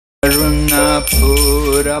Aruna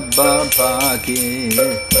pura babhage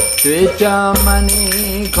Tvichamani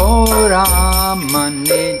gora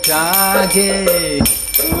mani jage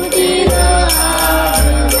Udira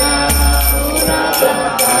aruna pura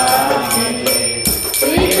babhage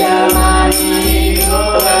Tvichamani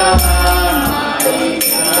gora mani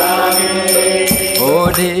jage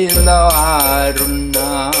Udira aruna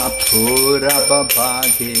pura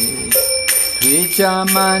babhage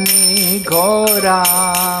Tvichamani gora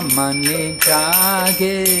mani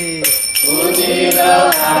jage Udira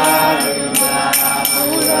aruna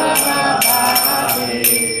pura babhage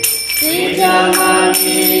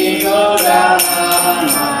Tvichamani gora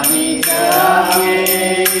mani jage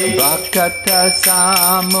Bhakata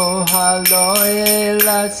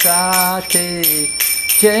samuhaloela sate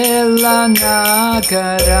Chela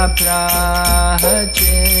nagara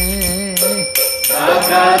praje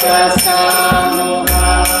Bhakata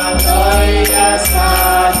samuhaloela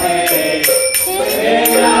sate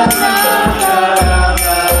Chela nagara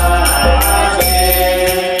praje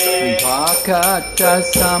Bhakata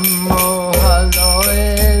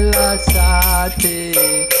samuhaloela sate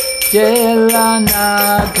Chela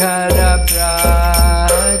nagara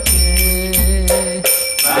praje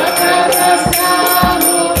Bhakata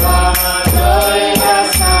samuhaloela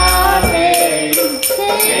sate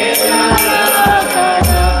Chela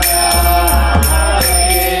nagara praje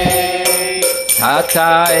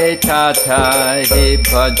Tatai tatai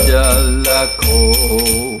bhajalako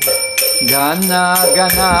Gana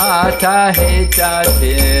gana tahi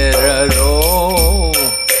tatiraro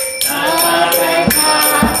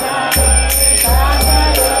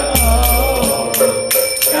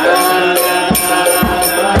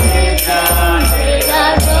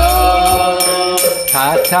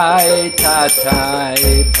Tatai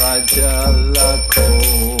tatai bhajalako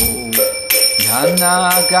Gana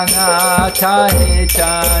gana tahi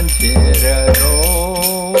tatiraro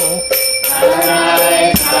Tatai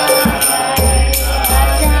tatai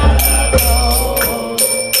bhajalako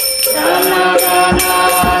Gana gana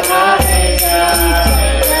tahi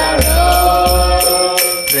tatiraro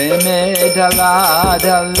Preme dala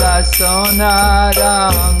dala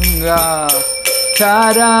sonaranga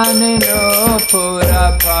Charanino pura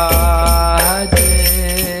bhaje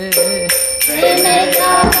Preme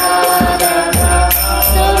dala dala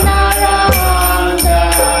sonaranga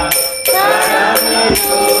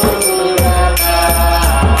Charanino pura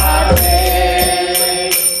bhaje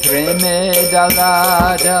Preme dala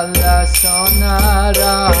dala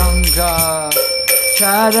sonaranga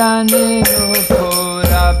Charanino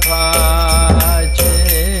pura bhaje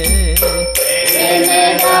Preme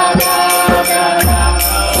dala dala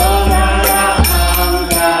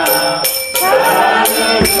sonaranga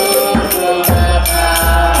Charanino pura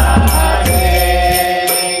bhaje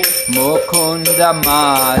Mukunda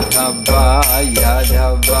madhava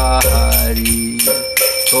yadava hari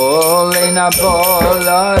Bolena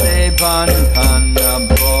bolare bandhana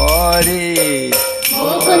bori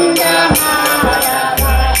Mukunda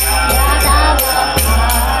madhava yadava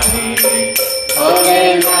hari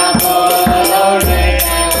Bolena bolare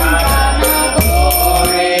bandhana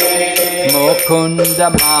bori Mukunda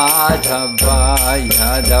madhava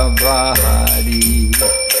yadava hari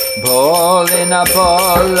Bolena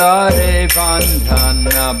bolare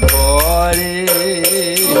bandhana bori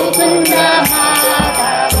Mukunda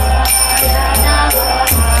madhava yadava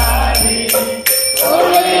hari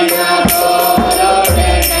Bolena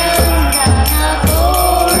bolare bandhana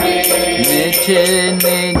bori Niche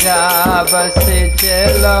nidava se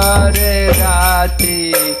celare rati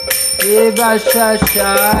Vivasha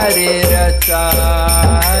sharira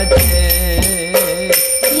sache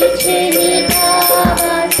Niche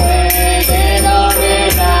nidava se celare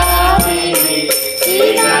rati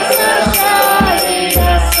Vivasha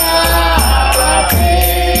sharira sache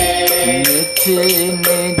Niche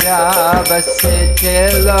nidava se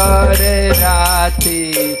celare rati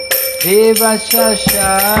Vivasha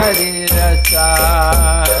sharira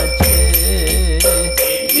sache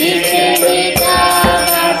Niche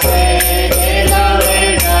nidava se celare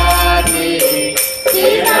rati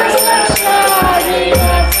Vivasha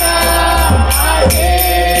sharira sache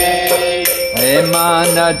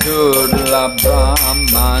Emana durlabha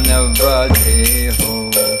manavadeho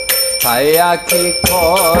Hayaki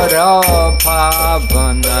kora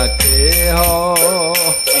bhavana keho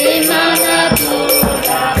Emana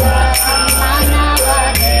durlabha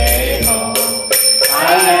manavadeho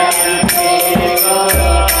Hayaki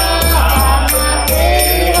kora bhavana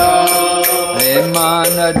keho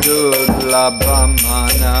Emana durlabha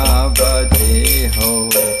manavadeho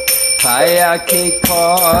Hayaki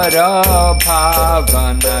kora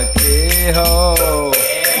bhavana keho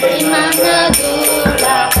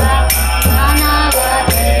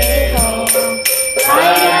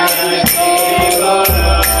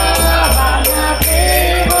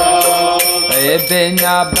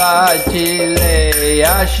Vina bachile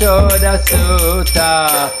yashoda sutta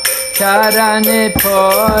charane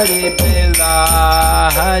pori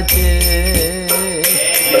bilaje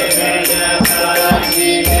Vina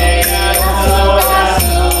bachile yashoda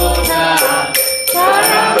sutta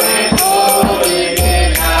charane pori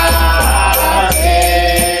bilaje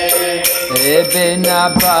Vina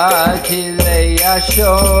bachile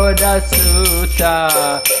yashoda sutta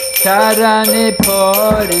charane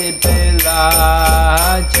pori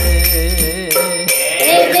bilaje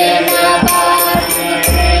Vina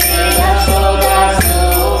bachile yashoda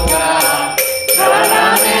sutta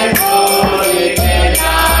charane pori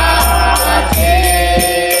bilaje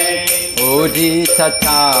Udita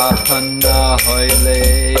tapana hoile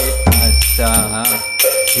asa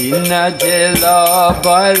Hina jelo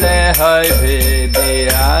boile hoi bibi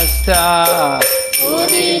asta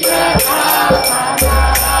Udita tapana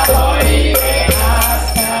hoile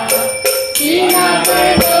asta Hina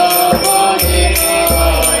jelo boile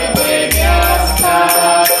hoi bibi asta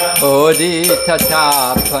Udita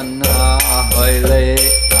tapana hoile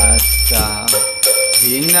asta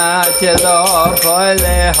Hina jelo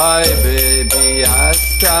boile hoi bibi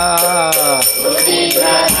asta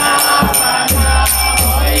Udita tapana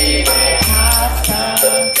hoile asta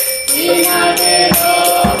Hina jelo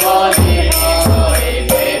boile hoi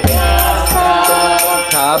bibi asta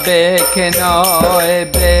Tabe keno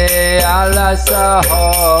ebe alasa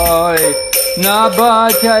hoi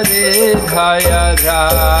Nabachari dhaya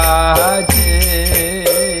raje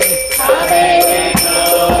Tabe keno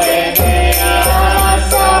ebe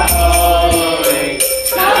alasa hoi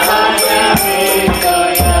Nabachari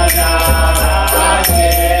dhaya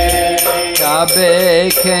raje Tabe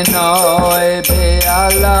keno ebe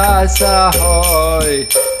alasa hoi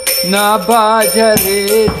Nabachari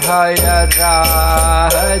dhaya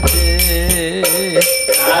raje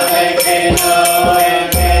Tabe keno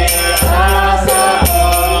ebe alasa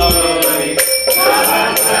hoi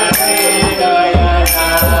Nabachari dhaya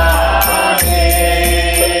raje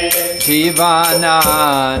Jivana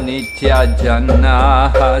nitya jana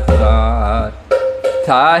hasar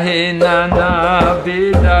Tahi nana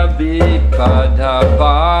vida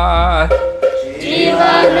vipadhavar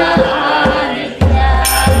Jivana nitya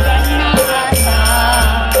jana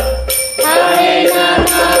hasar Tahi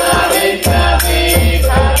nana vida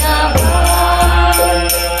vipadhavar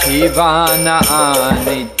Jivana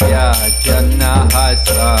nitya jana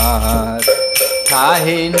hasar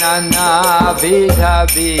Tahi nana vida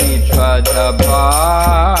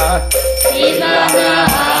vipadhavar Jivana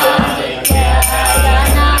nitya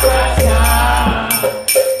jana hasar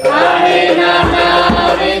Tahi nana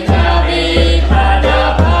vida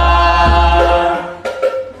vipadhavar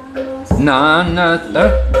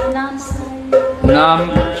Nam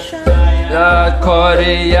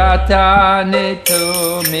Koriyata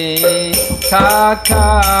nitumi Kaka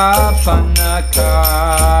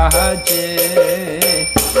panakaje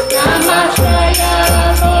Namashaya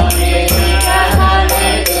Koriyata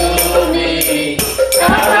nitumi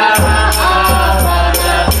Kaka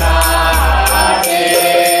panakaje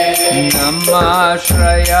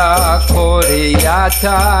Namashraya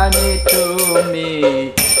Koriyata nitumi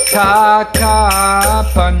Kaka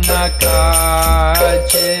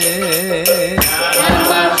panakaje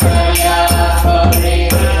Namashaya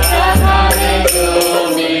Koriyata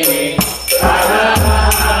nitumi Kaka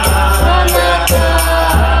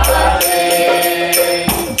panakaje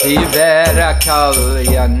Jivera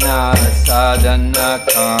kalyana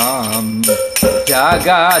sadanakam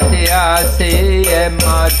Jagati asiye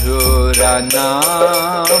madhuranam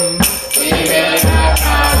Jivera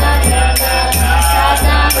kalyana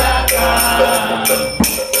sadanakam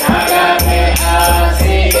Jagati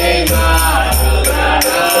asiye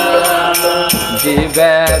madhuranam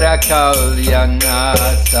Jivera kalyana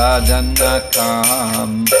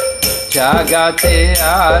sadanakam Jagati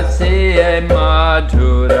asiye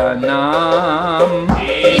madhuranam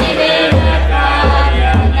Jivera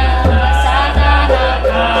kalyana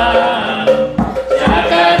sadanakam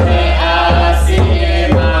Jagati asiye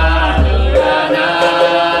madhuranam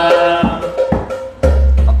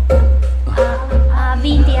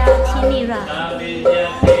Avidya Timira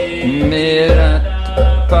Mirat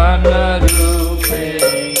panarupe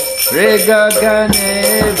Regagane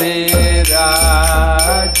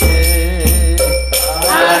viraje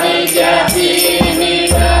Avidya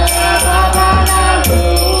Timira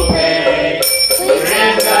panarupe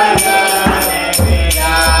Regagane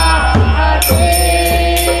viraje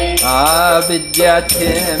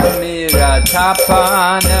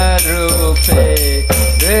Avidyathimiratapanna rupe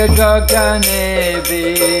Rigagane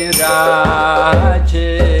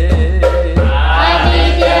viraje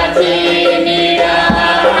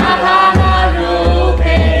Avidyathimiratapanna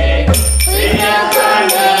rupe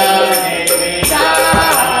Rigagane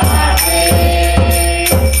viraje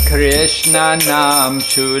Krishna nam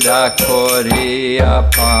shuddha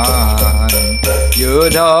koriyapan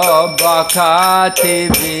Yudha bhakti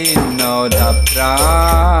vinoda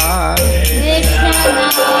pran Krishna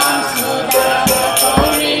nam shuddha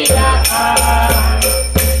koriyapan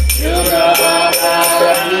Yudha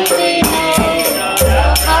bhakti vinoda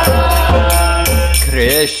pran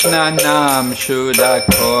Krishna nam shuddha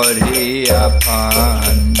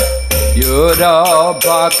koriyapan Yudha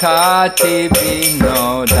bhakti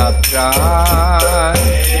vinoda pran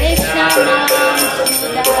Krishna nam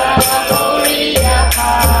shuddha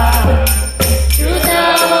koriyapan Yudha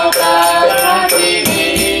bhakti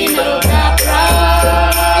vinoda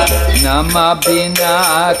pran Nama bina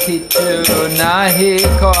kichu nahi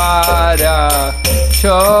koara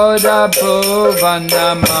Choda bhuvana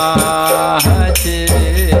mahaje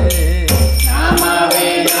Nama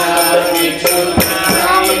vina kichu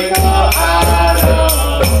nahi koara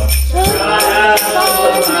Choda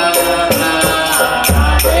bhuvana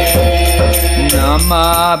mahaje Nama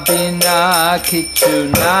bina kichu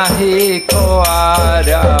nahi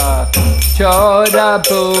koara Choda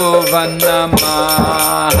bhuvana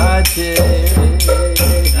mahaje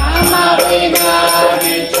Nama vina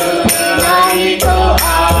kichu nahi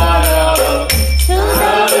koara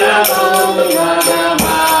Choda bhuvana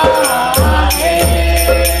mahaje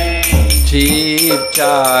Jeev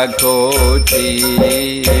jago,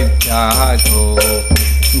 jeev jago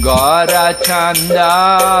Gaura chanda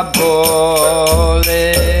bole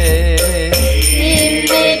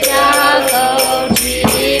Jive jago,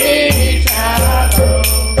 jive jago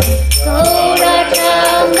Gaura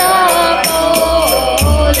chanda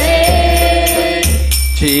bole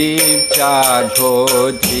Jeev jago,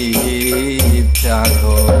 jeev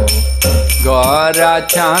jago Gaura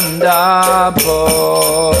chanda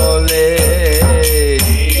bole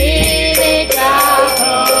Jive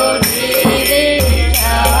jago, jive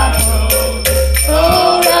jago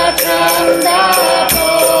Gaura chanda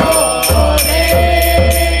bole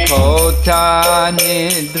Kota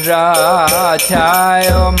nidra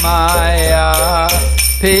chayo maya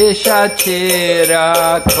Pishachira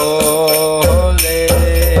kole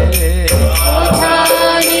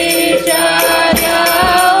Otani jaya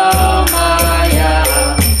maya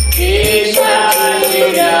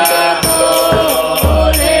Ishachira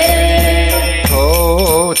kole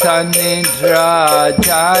Kota nidra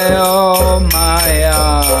chayo maya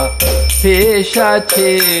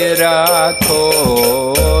Pishachira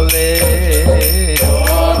kole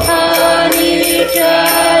Otani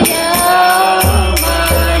jaya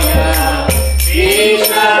maya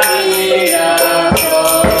Ishachira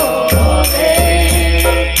kole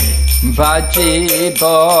Vaji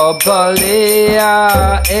bobaliya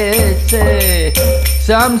ese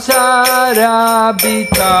samsara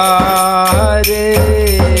bitare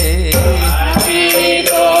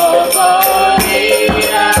Jivo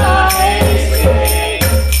boliya ese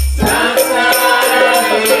Samsara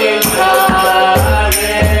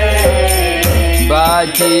vitare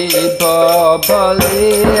Vaji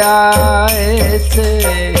bobaliya ese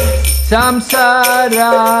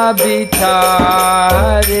samsara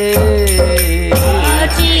bitare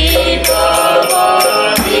Jivo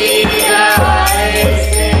boliya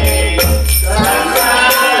ese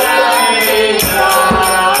Samsara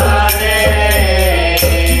vitare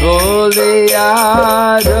Boliya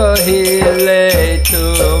rohile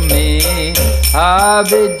tumi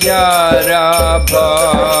avidyara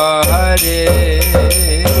bhare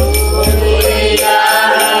Boliya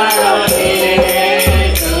rohile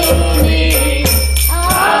tumi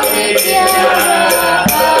avidyara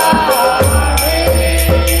bhare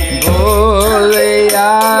Boliya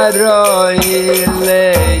rohile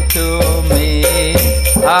tumi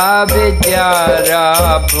avidyara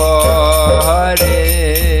bhare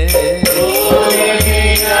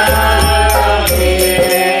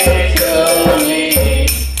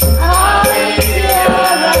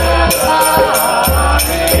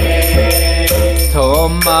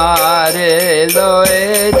Tomare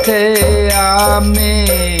loete ami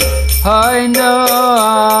haino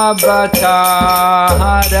avatara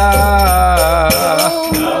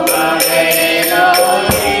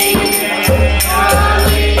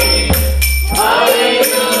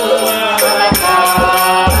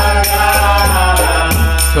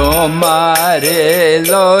Tomare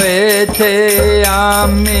loete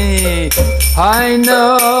ami Haino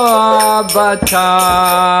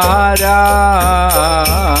avatara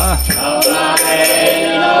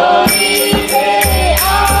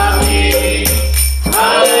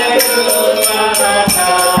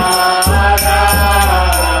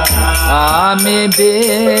Ami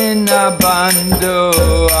bina bandhu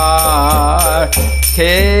ar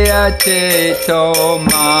Keyate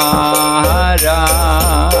tomara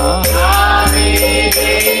Ami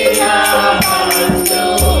bina bandhu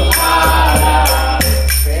ar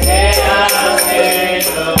Keyate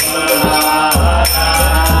tomara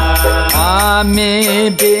Ami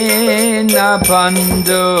bina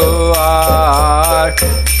bandhu ar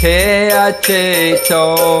Keyate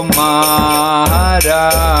tomara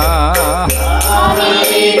Ami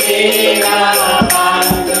bina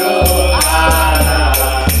bandhu ar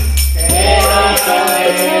Keyate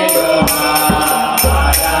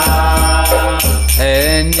tomara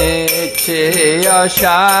Eniche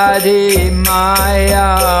ashari maya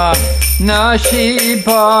Nashi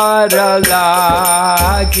paralagi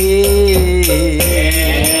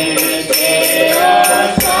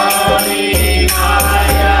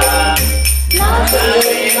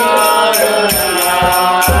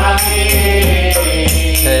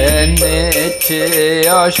Eniche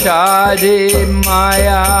ashari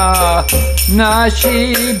maya Nashi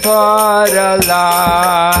paralagi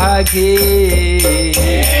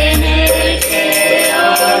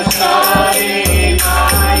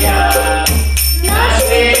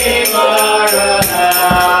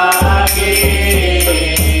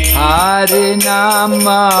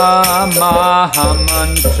Harinama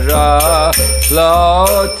Mahamantra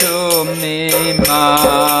Lo Tumi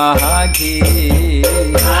Mahagi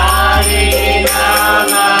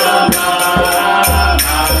Harinama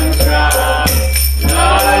Mahamantra Lo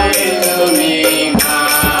Tumi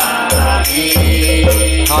Mahagi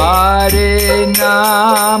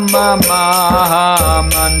Harinama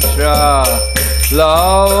Mahamantra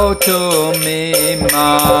Lo Tumi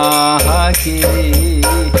Mahagi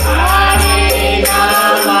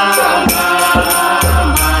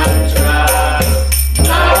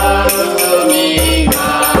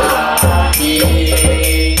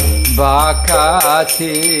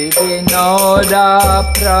Bhakti Vinoda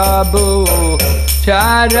Prabhu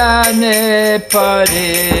Charane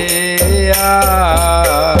Pareya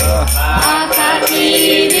Bhakti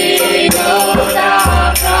Vinoda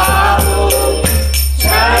Prabhu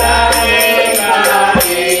Charane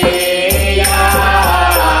Pareya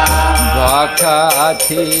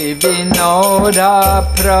Bhakti Vinoda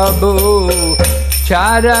Prabhu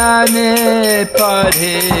Charane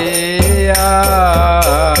Pareya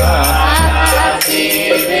Bhakti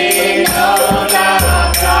Vinoda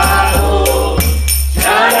Prabhu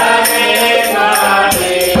Charane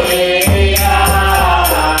Pareya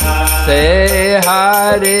Se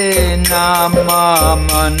Hare Nama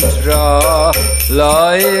Mantra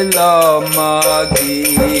Loilo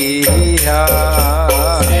Magiha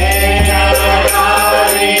Se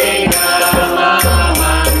Hare Nama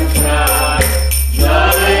Mantra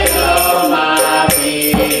Loilo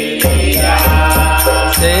Magiha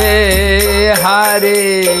Se Hare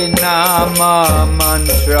Nama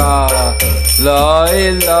Mantra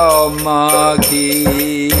Loilo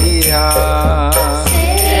Magiha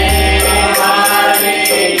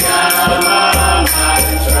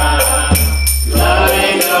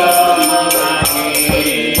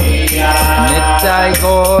Nitai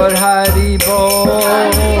Gaur Hari Bo,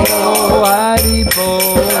 Hari Bo,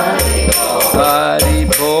 Hari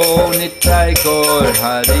Bo, Nitai Gaur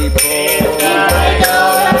Hari Bo.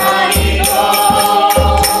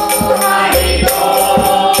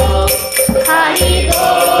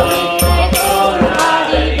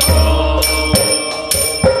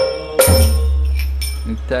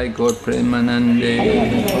 Nitai Gaur Premanande.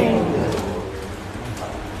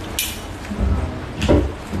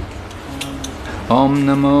 Om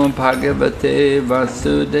Namo Bhagavate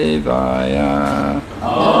Vasudevaya.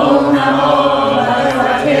 Om Namo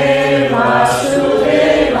Bhagavate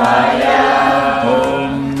Vasudevaya.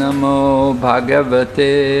 Om Namo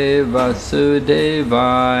Bhagavate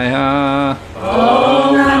Vasudevaya.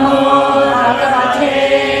 Om Namo Bhagavate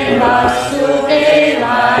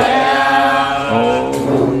Vasudevaya.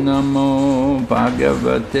 Om Namo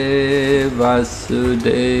Bhagavate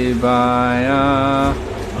Vasudevaya.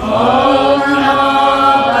 Om Namo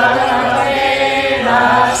Bhagavate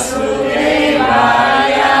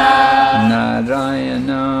Vasudevaya.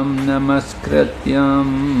 Narayanam Namaskrityam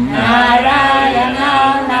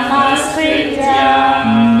Narayanam Namaskrityam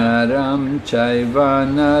Naram Chaiva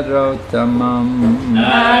Narottamam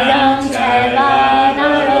Naram Chaiva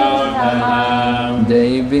Narottamam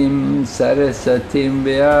Devim Sarasatim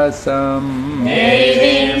Vyasam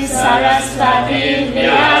Devim Saraswatim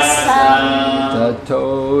Vyasam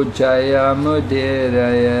Tato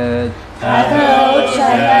Jayamudirayat Tato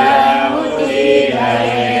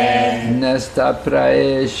Jayamudirayat Nasta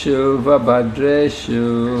Praeshu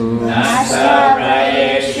Vabhadreshu Nasta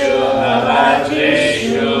Praeshu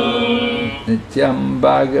Vabhadreshu Nityam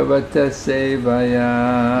Bhagavata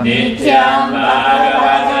Sevaya Nityam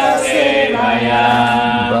Bhagavata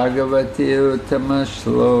Sevaya Bhagavati Uttama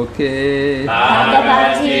Shloke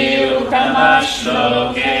Bhagavati Uttama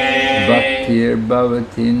Shloke Bhaktir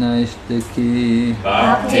Bhavati Naishtaki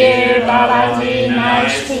Bhaktir Bhavati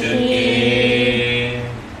Naishtaki.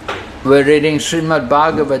 We're reading Srimad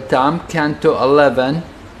Bhagavatam, Canto 11,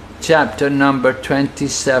 chapter number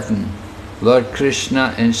 27. Lord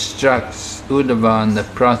Krishna instructs Uddhava on the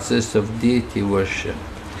process of deity worship.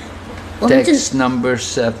 Text number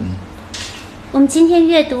 7. 我们今天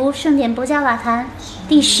阅读圣典博伽瓦坛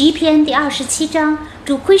第11篇第27章，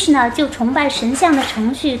主 Krishna 就崇拜神像的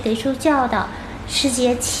程序给出教导。诗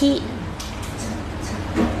节7。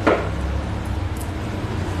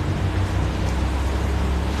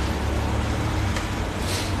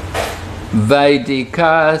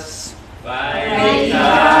Vaidikas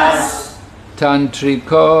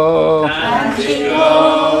Tantriko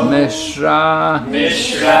Mishra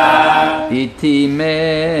Iti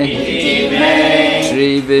me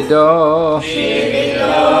Trivido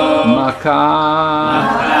Maka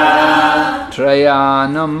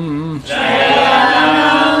Trayanam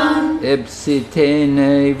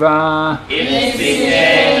Ipsiteneva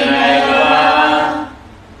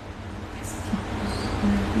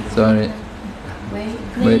Sorry.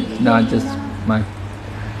 Wait, no, just my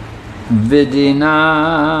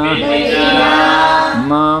Vidina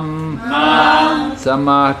Mam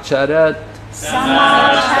Samacharat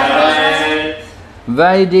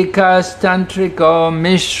Vaidikas Tantriko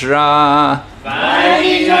Mishra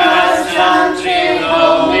Vaidikas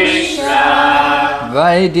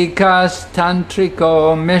Tantriko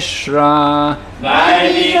Mishra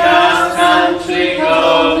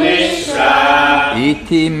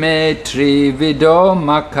Iti me trivido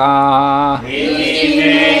maka Iti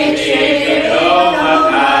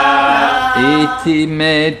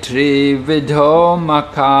me trivido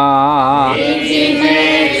maka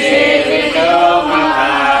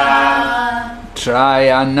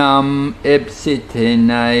Trayanam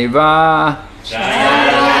ipsitenaiva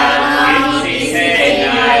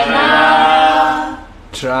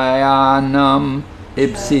Trayanam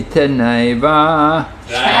ipsitenaiva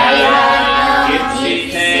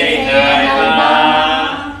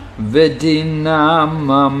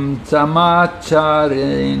Vidinamam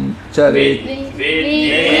samacharin charit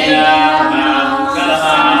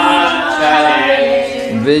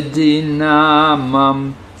Vidinamam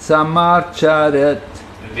samacharit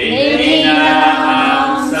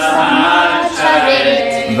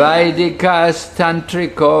Vaidikas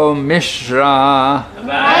Tantriko Mishra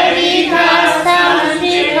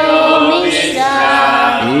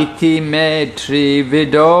Iti me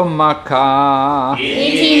trivido maka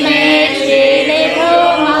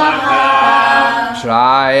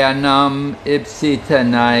Trayanam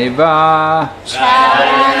ipsitenaiva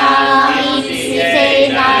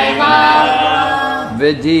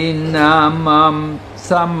Vidinamam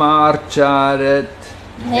samarcharit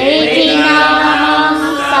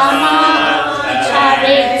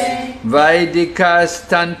Vaidikas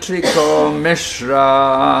Tantriko Mishra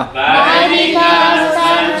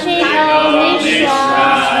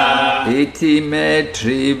Iti me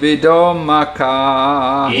trivido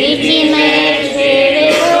maka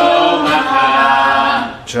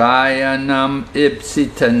Trayanam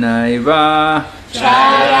ipsitenaiva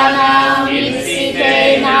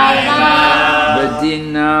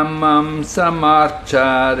Vidinamam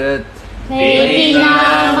samarcharit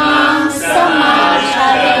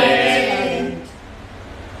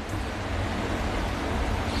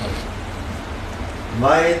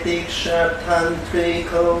Vaidikas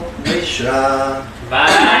Tantriko Mishra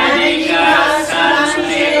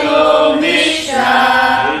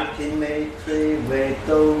Iti me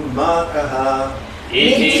trivido makaha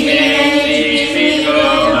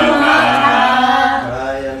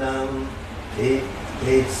Trayanam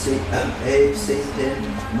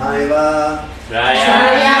ipsitenaiva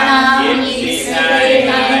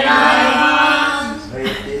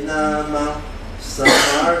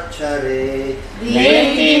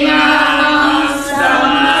Vidinamam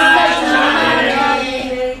samarcharit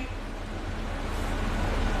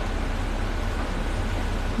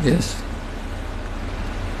Yes.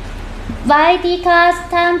 Vaidikas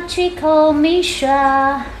Tantriko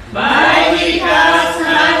Mishra Vaidika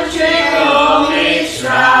Sanchiko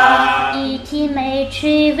Mishra Iti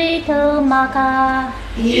Maitri Vitomaka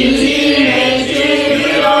Iti Maitri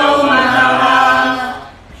Vitomaka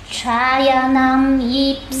Chayanam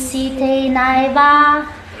Ipsite Naiva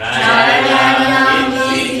Chayanam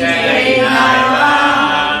Ipsite Naiva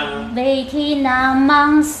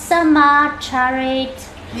Vaitinamam Samacharet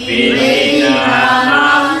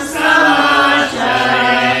Vivinamam Samacharet.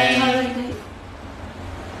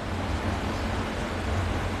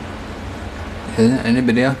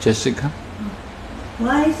 Anybody else? Jessica?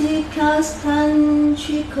 Vaidika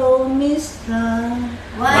Sanchiko Mishra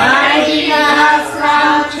Vaidika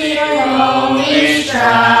Sanchiko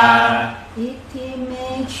Mishra Iti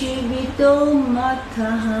Maitri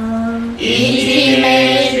Vitomaka Iti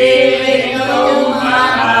Maitri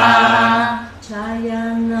Vitomaka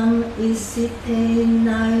Chayanam Isite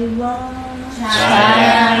Naiva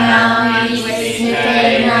Chayanam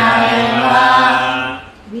Ipsite Naiva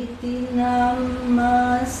Vitinama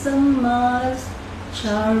Samacharet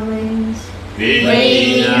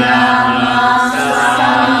Vivinamam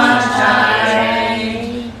Samacharet.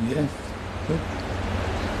 Yes. Good.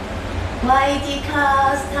 Vaidika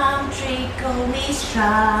Sanchiko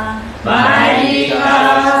Mishra Vaidika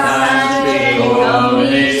Sanchiko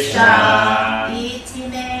Mishra Iti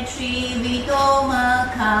Maitri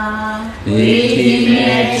Vitomaka Iti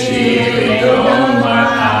Maitri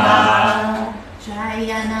Vitomaka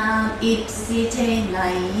Chayanam Ipsite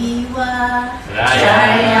Naiva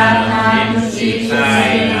Chayanam Ipsite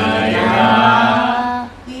Naiva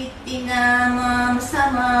Vitinamam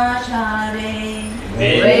Samacharet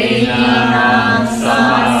Vivinamam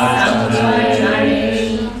Samacharet.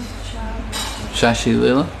 Shashi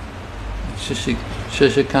Lila?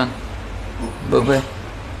 Shashikan? B.V.V?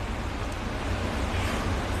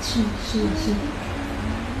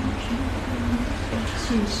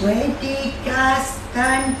 Vaidika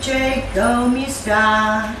Sanchiko Mishra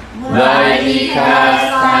Vaidika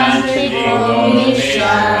Sanchiko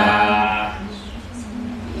Mishra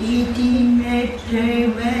Iti Maitri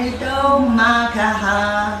Vitomaka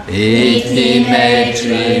Iti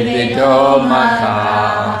Maitri Vitomaka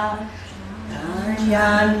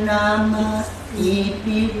Chayanam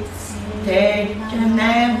Ipsite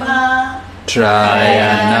Naiva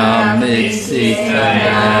Trayanam Ipsite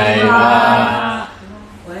Naiva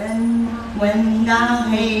When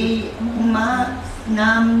Nahi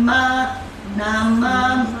Nama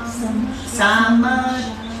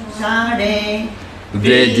Samachare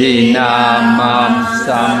Vidinamam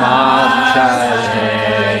Samachare.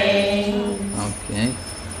 Okay.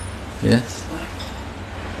 Yes.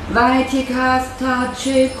 Vaidika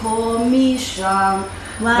Sanchiko Mishra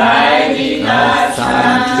Vaidika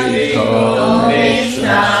Sanchiko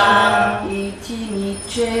Mishra Iti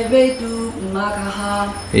Maitri Vitomaka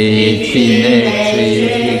Iti Maitri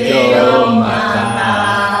Vitomaka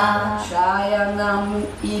Chayanam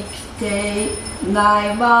Ipsite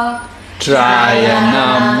Naiva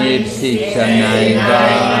Trayanam Ipsite Naiva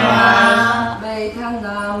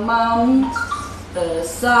Vaitinamam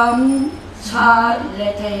Samacharet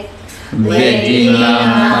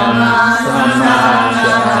Vidinamam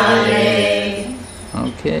Samachare.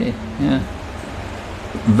 Okay, yeah.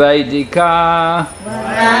 Vaidika,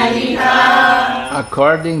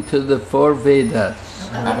 according to the four Vedas.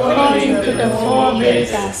 According to the four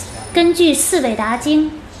Vedas. 根据四维达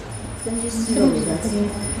经，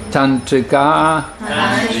 Tantrika,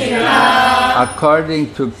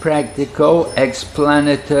 according to practical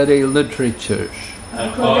explanatory literatures.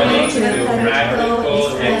 According to practical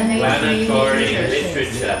explanatory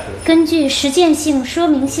literature. 根据实践性说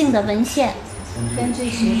明性的文献，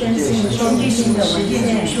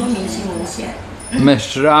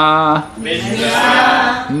 Mishra,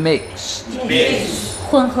 Mishra mixed. mixed.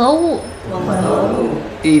 混合物，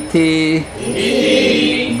 Iti,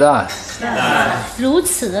 thus. 如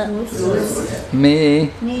此， Me,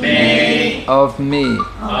 of me.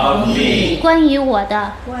 Of me. 关于我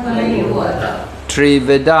的，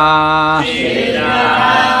 Triveda,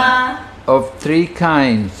 of three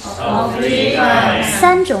kinds. Of three kinds.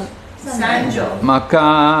 三种，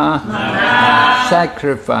 Maka,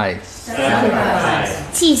 sacrifice.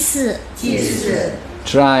 祭祀，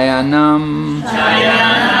 Trayanam,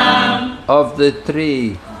 of the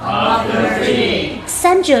three. Of the three.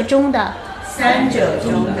 三者中的，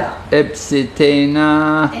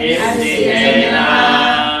 Ipsitena, Ipsitena.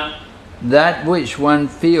 that which one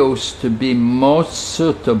feels to be most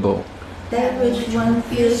suitable. That which one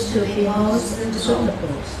feels to be most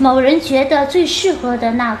suitable. 某人觉得最适合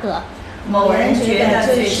的那个， 某人觉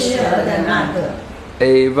得最适合的那个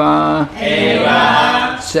Eva.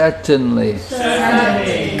 Eva. Certainly.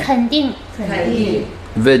 Certainly. 肯定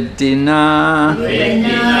Vidina.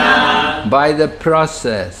 Vighna. By the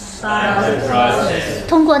process. By the process.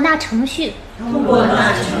 通过那程序，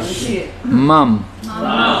 Mam.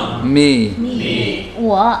 Me. Me.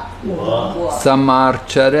 我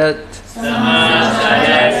Samarcharat.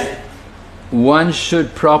 Samacharet. One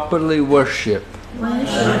should properly worship.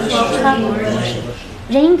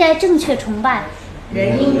 人应该正确崇拜。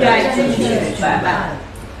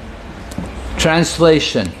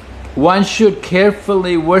 Translation. One should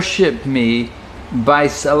carefully worship me by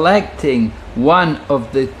selecting one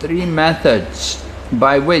of the three methods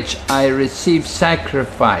by which I receive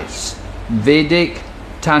sacrifice, Vedic,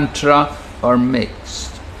 Tantra, or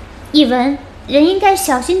mixed. 译文：人应该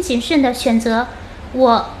小心谨慎地选择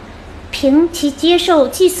我凭其接受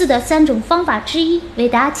祭祀的3种方法之一——韦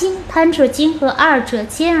达经、Tantra经和二者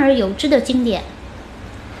兼而有之的经典。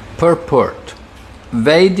 Purport.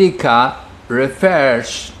 Vedika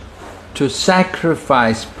refers to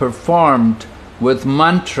sacrifice performed with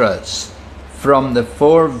mantras from the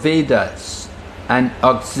 4 Vedas and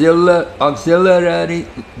auxiliary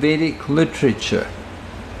Vedic literature.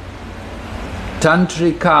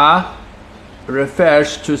 Tantrika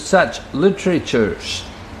refers to such literatures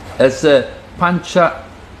as the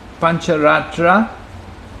Pancharatra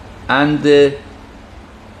and the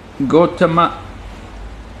Gautama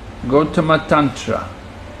Tantra.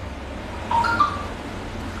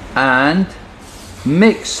 And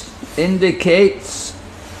mixed indicates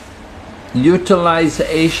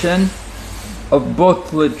utilization of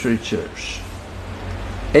both literatures.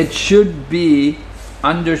 It should be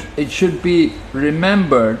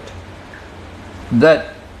remembered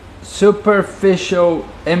that superficial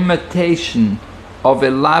imitation of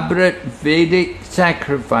elaborate Vedic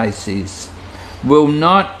sacrifices will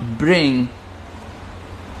not bring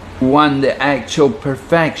one the actual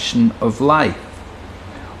perfection of life.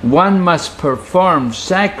 One must perform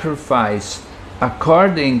sacrifice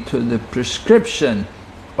according to the prescription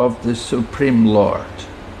of the Supreme Lord,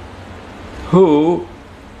 who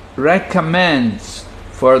recommends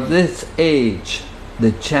for this age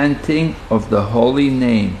the chanting of the holy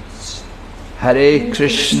names. Hare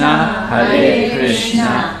Krishna, Hare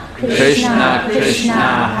Krishna, Krishna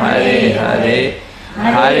Krishna, Hare Hare,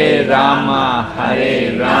 Hare Rama,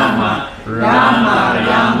 Hare Rama, Rama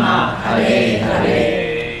Rama, Hare Hare.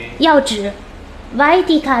 要指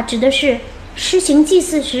Vaidika 指的是施行祭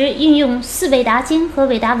祀时运用4韦达经和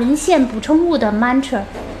韦达文献补充物的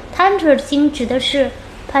mantra。Tantra 经指的是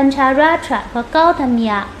Pancharatra 和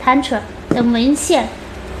Gautamiya Tantra 的文献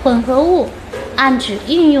混合物，暗指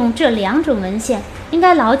运用这2种文献。应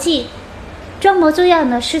该牢记，装模作样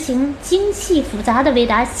的施行精细复杂的韦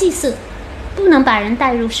达祭祀，不能把人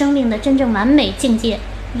带入生命的真正完美境界。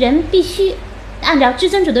人必须按照至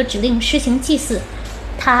尊主的指令施行祭祀。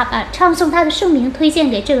他把唱诵他的圣名推荐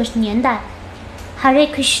给这个年代。Hare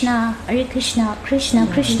Krishna, Hare Krishna, Krishna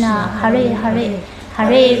Krishna, Hare Hare,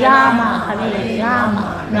 Hare Rama, Hare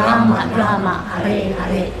Rama, Rama Rama, Hare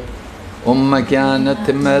Hare. Om Jnana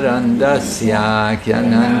Timirandasya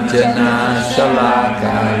Jnananjana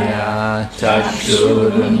Shalakaya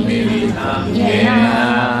Chakshurunmilitam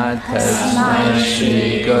Yena Tasmai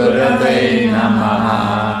Shri Gurave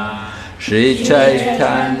Namaha. Shri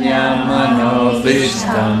Chaitanya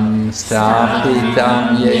Manobhishtam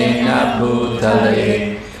Sthapitam Yena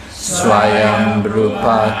Bhutale Swayam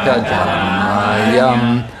Rupa Kadamayam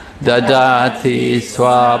Dadati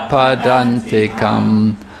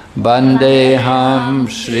Swapadantikam Bandeham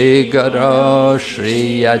Shri Guru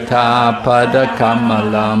Shri Yata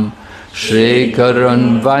Padakamalam Shri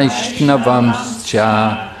Gurun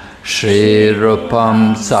Vaishnavamscha Shri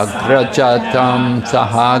Rupam Sagrajatam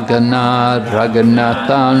Sahagana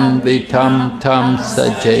Raghunathan Vitam Tam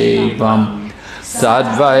Sajevam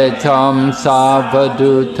Sadvaitam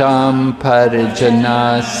Savadutam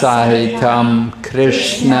Parijana Sahitam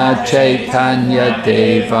Krishna Chaitanya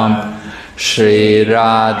Devam Shri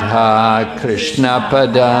Radha Krishna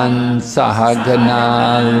Padan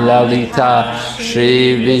Sahagana Lalita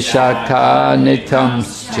Shri Vishakha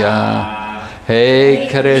Nitamscha. Hey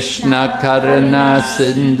Krishna Karuna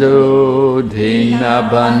Sindhu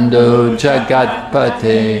Dinabandhu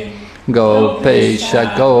Jagatpate Gopesha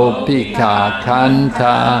Gopika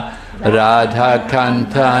Kanta Radha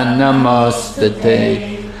Kanta Namostate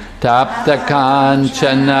Tapta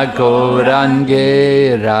Kanchana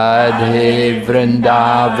Gaurange Radhe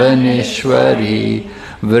Vrindavaneshwari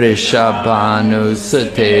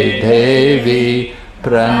Vrishabhanusate Devi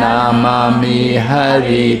Pranamami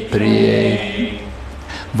Hari Priye.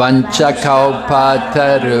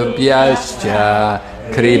 Vanchakalpatarubhyascha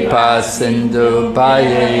kripa sindhu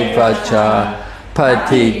bhayeva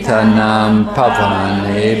patitanam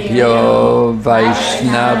pavanebhyo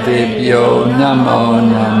vaishnavibhyo namo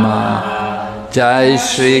namah. Jai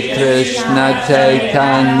Shri Krishna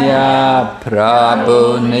Chaitanya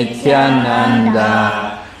Prabhu Nityananda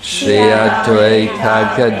Shri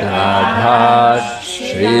Advaita Gadadhar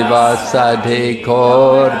Shrivasadi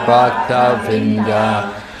Gaur Bhaktavinda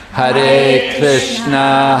Hare Krishna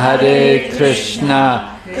Krishna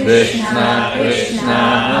Krishna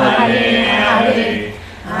Hare Hare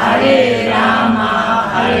Hare Rama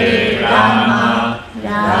Rama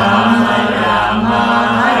Rama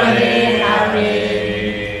Hare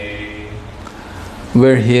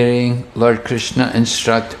We're hearing Lord Krishna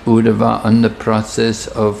instruct Uddhava on the process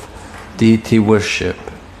of deity worship.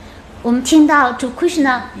 我们听到主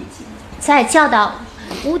Krishna 在教导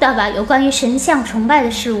Uddhava 有关于神像崇拜的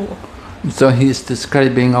事物。 So he's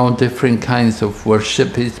describing all different kinds of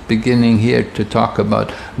worship. He's beginning here to talk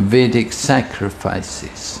about Vedic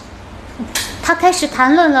sacrifices. 他开始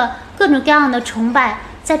谈论了各种各样的崇拜，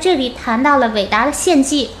在这里谈到了伟大的献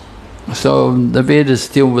祭。 So the Vedas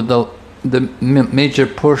deal with the major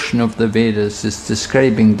portion of the Vedas is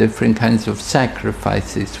describing different kinds of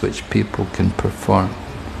sacrifices which people can perform.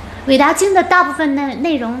 伟达经的大部分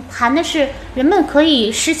内容谈的是人们可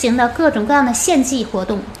以实行的各种各样的献祭活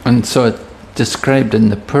动。 And so it's described in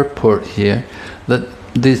the purport here that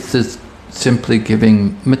this is simply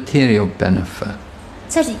giving material benefit.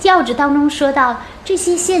 在要旨当中说到，这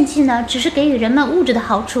些献祭呢，只是给予人们物质的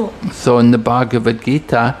好处。 So in the Bhagavad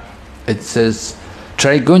Gita, it says,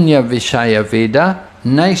 Traigunya Vishaya Veda,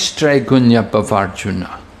 Naistraigunya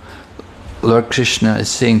Bhavarjuna. Lord Krishna is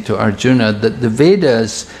saying to Arjuna that the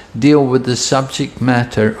Vedas deal with the subject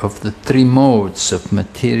matter of the three modes of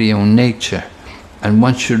material nature, and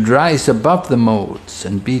one should rise above the modes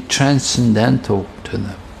and be transcendental to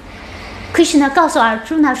them. Krishna 告诉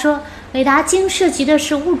Arjuna 说，伟达经涉及的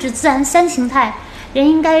是物质自然三形态，人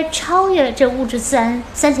应该超越这物质自然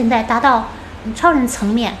三形态，达到超人层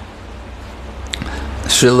面。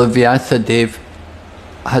 Srila Vyasadeva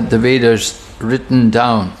had the Vedas written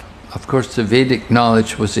down. Of course, the Vedic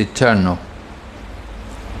knowledge was eternal.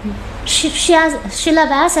 是啊，Srila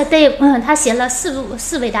他写了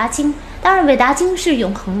四伟达经，当然伟达经是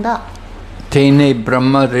永恒的。 Tene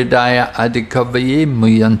Brahma Hridaya Adikavaye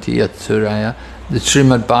Muyanti Yatsuraya. The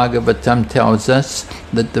Srimad Bhagavatam tells us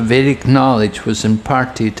that the Vedic knowledge was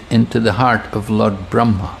imparted into the heart of Lord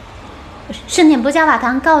Brahma. 圣典波伽法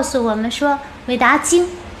堂告诉我们说，伟达经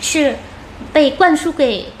是被灌输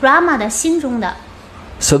给 Brahma 的心中的。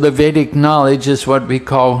 So the Vedic knowledge is what we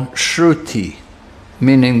call Shruti,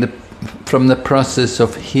 meaning from the process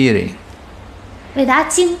of hearing. 伟达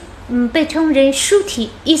经被称为书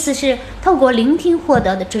体，意思是透过聆听获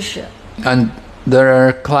得的知识。 And there are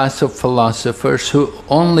a class of philosophers who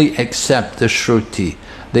only accept the Shruti.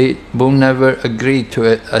 They will never agree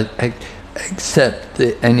to accept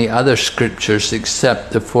any other scriptures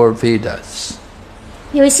except the four Vedas.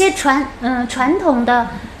 有一些传统的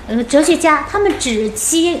哲学家，他们只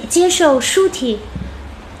接受书体，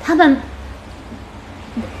他们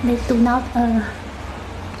they do not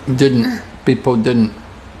people didn't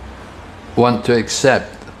want to accept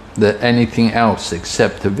anything else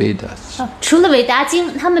except the Vedas. 除了伟达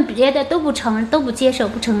经，他们别的都不接受，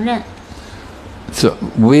不承认。 So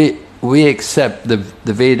we accept the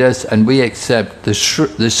Vedas and we accept the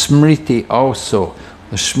Smriti also.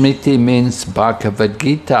 The Smriti means Bhagavad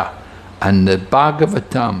Gita and the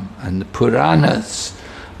Bhagavatam and the Puranas.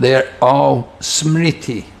 They're all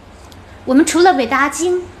Smriti. 我们除了伟达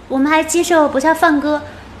经，我们还接受博伽梵歌、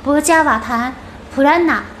博伽瓦坛、普兰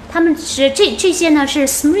纳，他们这些呢是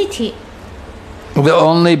Smriti。 The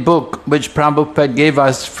only book which Prabhupada gave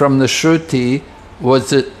us from the Shruti was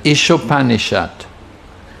the Ishopanishad.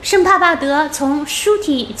 圣帕帕德从书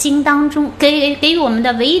体经当中给予我们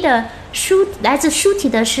的唯一的来自书体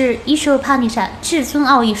的是伊舍帕尼萨至尊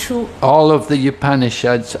奥义书。 All of the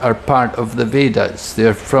Upanishads are part of the Vedas.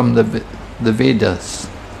 They're from the Vedas.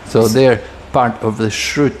 So they're part of the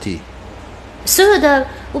Shruti. 所有的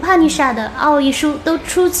乌帕尼萨的奥义书都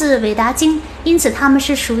出自伟达经，因此它们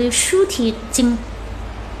是属于书体经。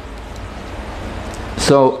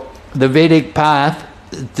 So the Vedic path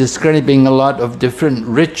is describing a lot of different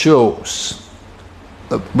rituals,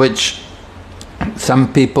 which some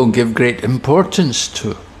people give great importance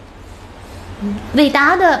to. 伟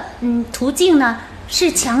达的途径呢，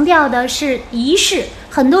是强调的是仪式，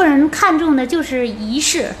很多人看重的就是仪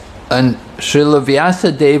式。 And Srila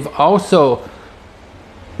Vyasadeva also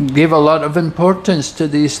gave a lot of importance to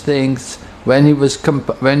these things when he was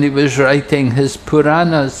writing his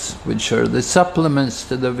Puranas, which are the supplements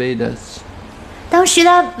to the Vedas. 当时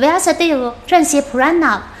的维阿萨帝王撰写普兰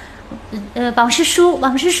纳，往事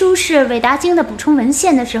书是韦达经的补充文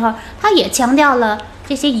献的时候，他也强调了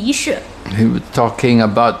这些仪式。He was talking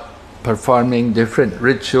about performing different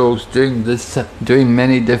rituals, doing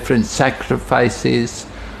many different sacrifices,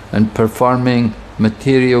 and performing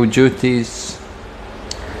material duties.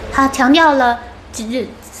 他强调了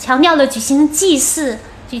举行祭祀，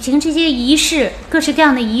举行这些仪式，各式各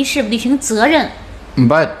样的仪式，履行责任。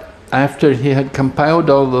But after he had compiled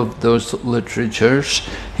all of those literatures,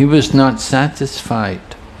 he was not satisfied.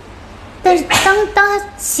 但是当他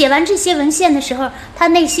写完这些文献的时候，他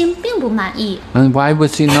内心并不满意。And why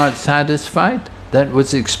was he not satisfied? That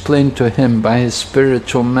was explained to him by his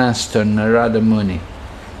spiritual master, Narada Muni.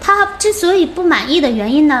 他之所以不满意的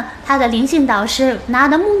原因呢，他的灵性导师拿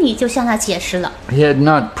达穆尼就向他解释了。He had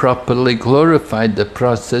not properly glorified the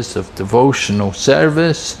process of devotional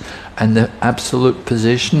service and the absolute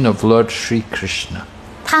position of Lord Sri Krishna.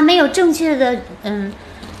 他没有正确的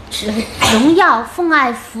荣耀、奉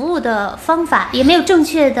爱、服务的方法，也没有正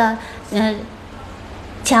确的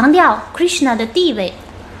强调 Krishna 的地位。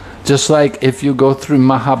Just like if you go through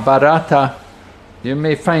Mahabharata, you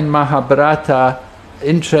may find Mahabharata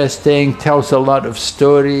interesting, tells a lot of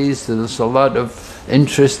stories, there's a lot of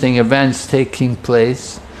interesting events taking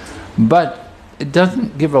place, but it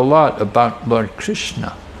doesn't give a lot about Lord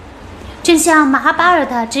Krishna. 正像《马哈巴尔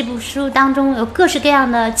塔》这部书当中有各式各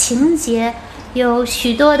样的情节，有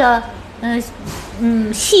许多的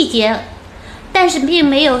细节，但是并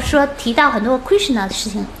没有说提到很多 Krishna 的事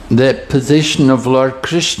情。The position of Lord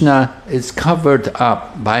Krishna is covered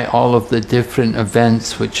up by all of the different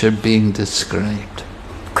events which are being described.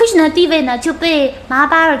 Krishna 的地位呢，就被马哈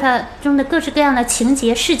巴尔塔中的各式各样的情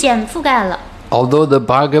节事件覆盖了。Although the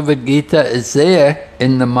Bhagavad Gita is there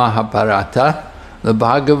in the Mahabharata, the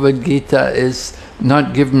Bhagavad Gita is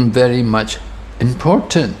not given very much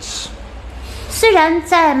importance. 虽然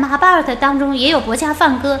在马哈巴尔塔当中也有薄伽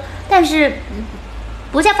梵歌，但是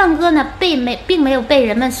薄伽梵歌呢，并没有被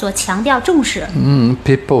人们所强调重视。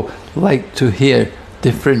People like to hear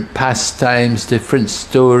different pastimes, different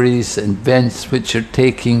stories, events which are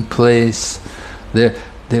taking place. They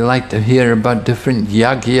like to hear about different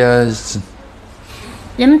yagyas.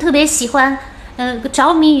 人们特别喜欢，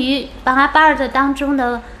着迷于马哈巴尔塔当中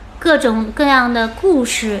的各种各样的故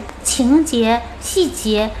事、情节、细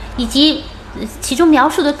节，以及其中描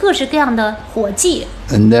述的各式各样的火祭。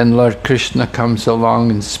And then Lord Krishna comes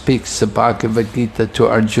along and speaks the Bhagavad Gita to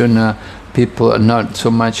Arjuna. People are not so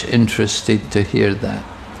much interested to hear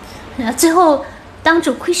that. 最后，当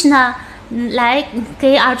主 Krishna 来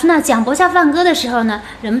给Arjuna 讲薄伽梵歌的时候呢，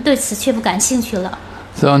人们对此却不感兴趣了。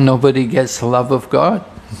So nobody gets love of God.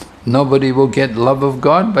 Nobody will get love of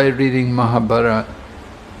God by reading Mahabharata.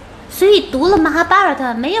 所以读了马哈巴尔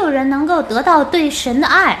塔，没有人能够得到对神的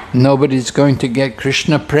爱。Nobody's going to get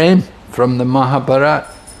Krishna Prem from the Mahabharata.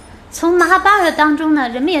 从马哈巴尔塔当中呢，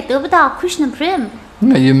人们也得不到 Krishna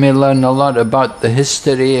Prem。You may learn a lot about the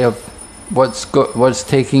history of what's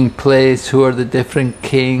taking place, who are the different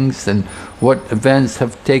kings, and what events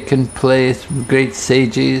have taken place, great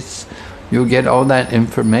sages. You'll get all that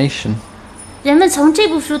information. 人们从这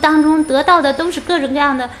部书当中得到的都是各种各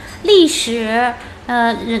样的历史，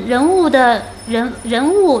人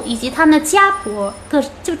物以及他们的家谱，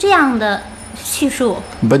就这样的叙述。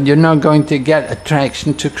But you're not going to get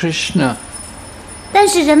attraction to Krishna. 但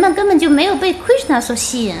是人们根本就没有被 Krishna 所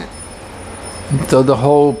吸引。So the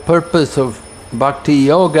whole purpose of Bhakti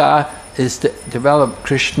Yoga is to develop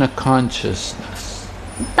Krishna consciousness.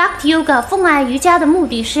 Bhakti Yoga 奉爱瑜伽的目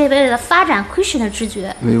的是为了发展 Krishna 知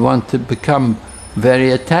觉。We want to become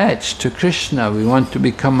very attached to Krishna. We want to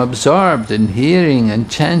become absorbed in hearing and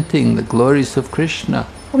chanting the glories of Krishna.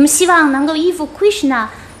 我们希望能够依附 Krishna，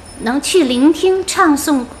 能去聆听、唱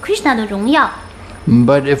诵 Krishna 的荣耀。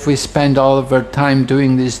But if we spend all of our time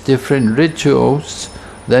doing these different rituals,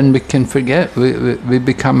 then we can forget, we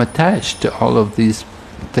become attached to all of these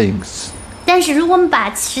things. 但是如果我们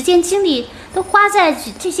把时间精力都花在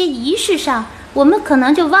这些仪式上，我们可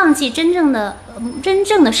能就忘记真正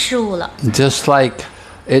的事物了。Just like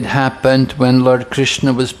it happened when Lord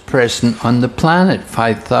Krishna was present on the planet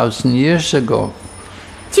 5,000 years ago.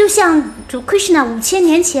 就像主 Krishna 5000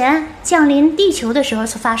年前降临地球的时候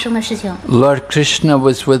所发生的事情。Lord Krishna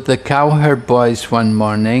was with the cowherd boys one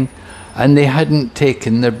morning, and they hadn't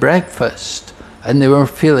taken their breakfast, and they were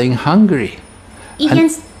feeling hungry.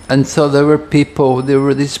 And so there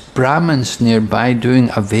were these Brahmins nearby doing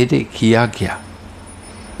a Vedic yagya.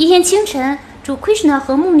 一天清晨，主 Krishna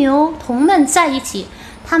和牧牛童们在一起，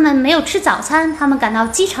他们没有吃早餐，他们感到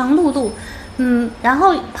饥肠辘辘。然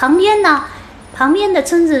后旁边的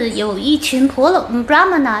村子有一群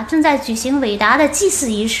Brahmana 正在举行伟大的祭祀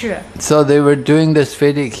仪式。So they were doing this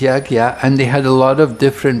Vedic yagya, and they had a lot of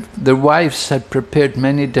different. Their wives had prepared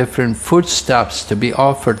many different foodstuffs to be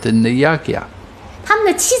offered in the yagya. 他们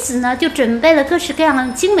的妻子呢，就准备了各式各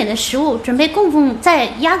样精美的食物，准备供奉在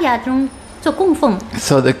yagya中做供奉。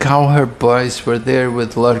So the cowherd boys were there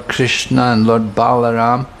with Lord Krishna and Lord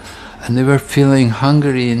Balaram, and they were feeling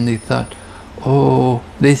hungry, and they thought, oh,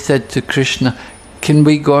 they said to Krishna, can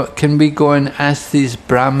we go and ask these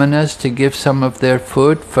brahmanas to give some of their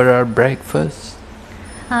food for our breakfast?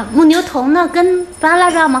 牧牛童呢跟巴拉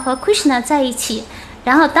拉玛和 Krishna 在一起，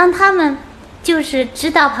然后当他们就是知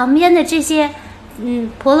道旁边的这些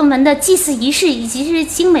婆罗门的祭祀仪式以及是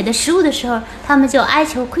精美的食物的时候，他们就哀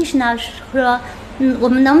求 Krishna 说，我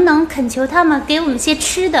们能不能恳求他们给我们些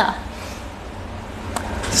吃的？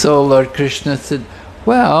 So Lord Krishna said,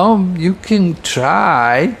 well, you can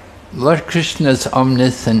try. Lord Krishna is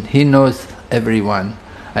omniscient. He knows everyone.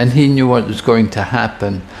 And he knew what was going to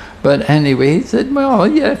happen. But anyway, he said, well,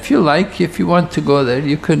 yeah, if you like, if you want to go there,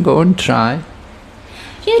 you can go and try.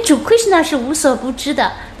 因为主 Krishna 是无所不知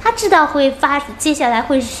的，他知道接下来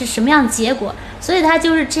会是什么样的结果，所以他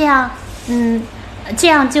就是这样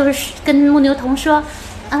就是跟牧牛童说，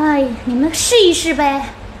哎，你们试一试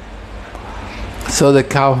呗。So the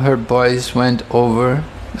cowherd boys went over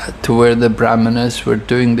to where the brahmanas were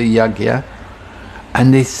doing the yagya,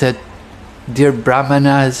 and they said, dear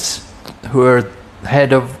brahmanas who are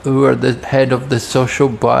the head of the social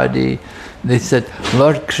body, they said,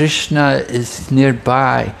 Lord Krishna is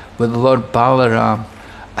nearby with Lord Balaram,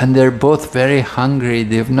 and they're both very hungry.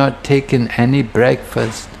 They've not taken any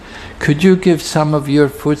breakfast. Could you give some of your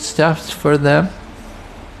foodstuffs for them?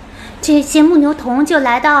 这些牧牛童就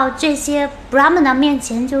来到这些 Brahmana 面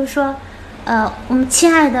前，就是说，我们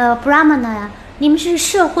亲爱的 Brahmana 呀，你们是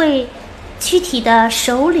社会躯体的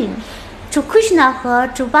首领，主 Krishna 和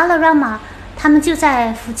主 Balarama 他们就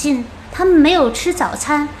在附近，他们没有吃早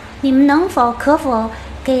餐，你们可否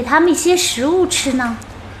给他们一些食物吃呢？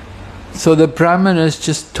 So the brahmanas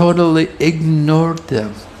just totally ignored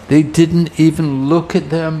them. They didn't even look at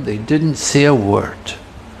them. They didn't say a word.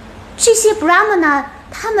 这些 Brahmana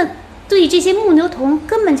他们对这些牧牛童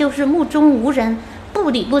根本就是目中无人，不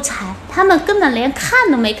理不睬，他们根本连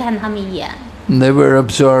看都没看他们一眼。 They were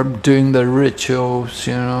absorbed doing the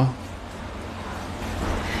rituals, you know.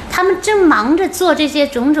 他们正忙着做这些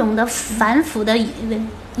种种的繁复的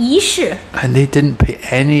仪式。 And they didn't pay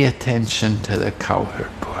any attention to the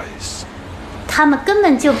cowherd boys. 他们根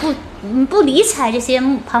本就不理睬这些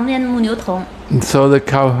旁边的牧牛童。 And so the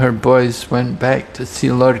cowherd boys went back to see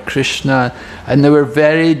Lord Krishna, and they were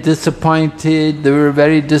very disappointed, they were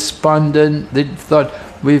very despondent, they thought,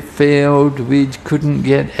 we failed, we couldn't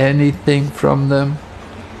get anything from them.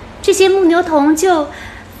 这些牧牛童就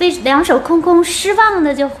两手空空，失望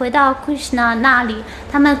的就回到 Krishna 那里，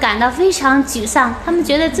他们感到非常沮丧，他们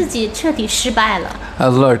觉得自己彻底失败了。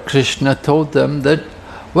 And Lord Krishna told them that,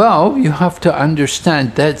 well, you have to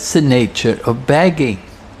understand that's the nature of begging.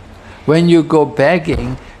 When you go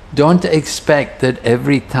begging, don't expect that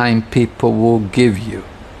every time people will give you.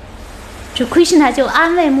 主 Krishna 就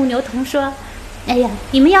安慰牧牛童说：“哎呀，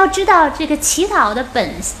你们要知道，这个乞讨的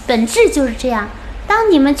本质就是这样。当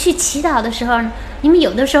你们去乞讨的时候，你们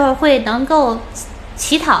有的时候会能够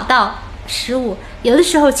乞讨到食物，有的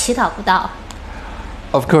时候乞讨不到。”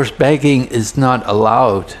 Of course, begging is not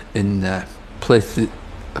allowed in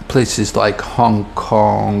places like Hong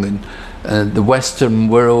Kong and the Western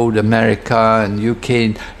world, America and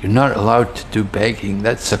UK. You're not allowed to do begging.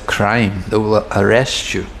 That's a crime. They will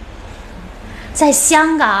arrest you. 在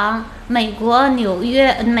香港、美国、纽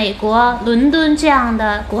约、美国、伦敦这样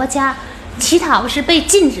的国家，乞讨是被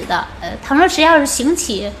禁止的。倘若谁要是行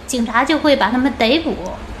乞，警察就会把他们逮捕。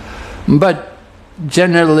 But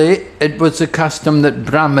generally, it was a custom that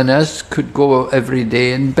brahmanas could go every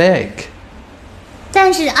day and beg.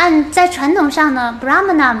 但是在传统上呢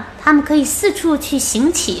 ，Brahmana 他们可以四处去行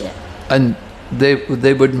乞。 And they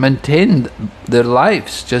would maintain their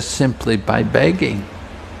lives just simply by begging.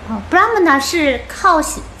 Brahmana 是靠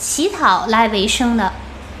乞讨来为生的。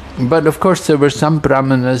 But of course, there were some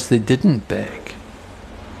brahmanas they didn't beg.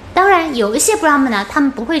 当然，有一些 Brahmana 他们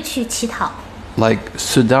不会去乞讨。 Like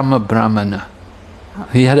Sudama Brahmana.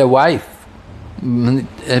 He had a wife,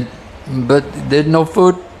 but they had no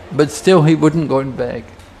food, but still he wouldn't go and beg.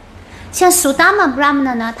 像 Sudama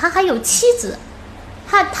Brahmana 呢，他还有妻子，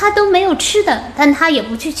他都没有吃的，但他也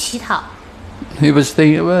不去乞讨。 He was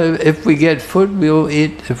thinking, well, if we get food, we'll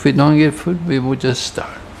eat. If we don't get food, we will just starve.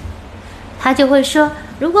 他就会说，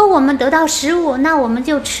如果我们得到食物，那我们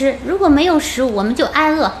就吃；如果没有食物，我们就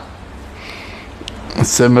挨饿。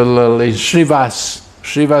 Similarly,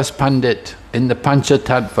 Srivas Pandit in the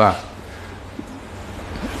Panchatattva,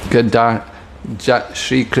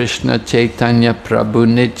 Sri Krishna Chaitanya Prabhu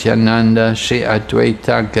Nityananda Sri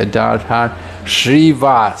Advaita Gadadhar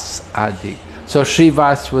Srivas Adi. So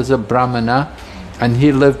Srivas was a Brahmana and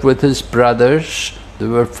he lived with his brothers. There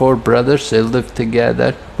were 4 brothers, they lived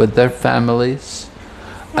together with their families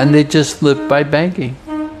and they just lived by begging.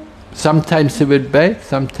 Sometimes they would beg,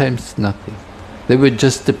 sometimes nothing. They would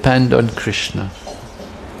just depend on Krishna.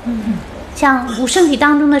 像五圣体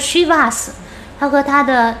当中的 Srivas， 他和他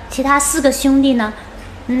的其他4个兄弟呢，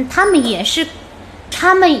他们也是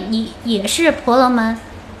婆罗门，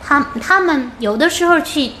他们有的时候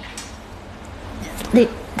去，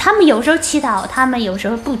他们有时候乞讨，他们有时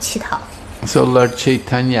候不乞讨。 So Lord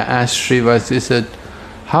Chaitanya asked Srivas, he said,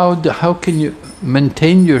 how can you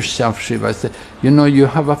maintain yourself, Srivas? You know, you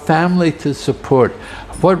have a family to support.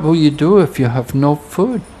 What will you do if you have no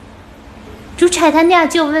food? 主柴檀迦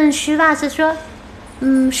就问 Srivas 说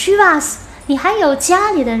，Srivas， 你还有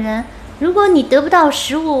家里的人，如果你得不到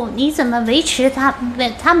食物，你怎么维持他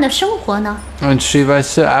们的生活呢？ And Srivas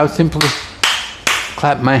said, I'll simply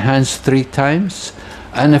clap my hands 3 times,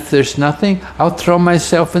 and if there's nothing, I'll throw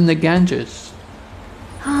myself in the Ganges.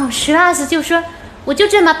 Srivas 就说，我就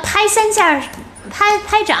这么拍3下，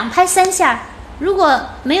拍掌拍3下。 如果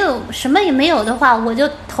没有什么也没有的话，我就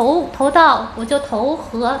投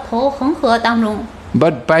恒河当中。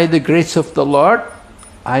 But by the grace of the Lord,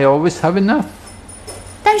 I always have enough.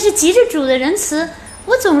 但是藉着主的仁慈，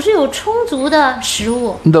我总是有充足的食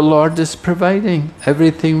物。 The Lord is providing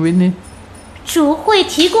everything we need. 主会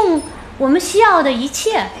提供我们需要的一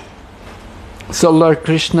切。 So Lord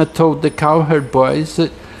Krishna told the cowherd boys that,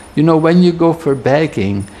 you know, when you go for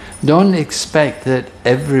begging, don't expect that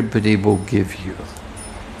everybody will give you.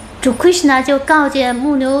 主 Krishna 就告诫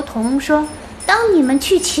牧牛童说：“当你们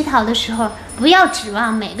去乞讨的时候，不要指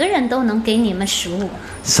望每个人都能给你们食物。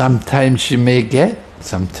 Sometimes you may get,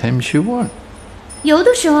 sometimes you won't. 有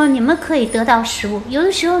的时候你们可以得到食物，有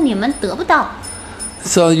的时候你们得不到。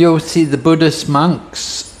 So you'll see the Buddhist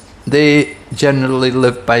monks, they generally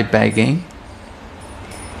live by begging.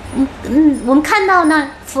 我们看到呢，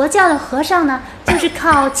佛教的和尚呢，就是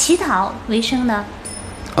靠乞讨为生的。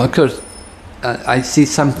 Of course, I see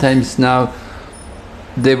sometimes now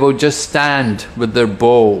they will just stand with their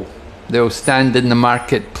bowl. They'll stand in the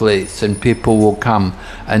marketplace and people will come.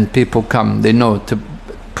 And people come, they know to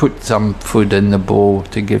put some food in the bowl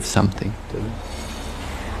to give something to them.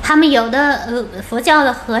 他们有的佛教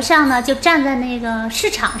的和尚呢，就站在那个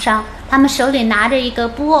市场上，他们手里拿着一个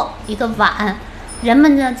钵、一个碗。 人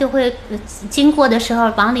们呢就会经过的时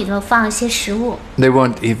候往里头放一些食物。 They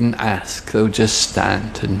won't even ask, they'll just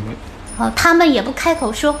stand and wait. 他们也不开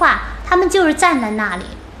口说话，他们就是站在那里。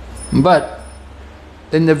 But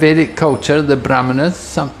in the Vedic culture, the Brahmanas,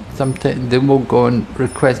 sometimes they will go and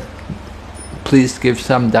request, please give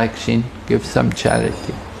some dakshin, give some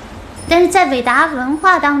charity. 但是在韦达文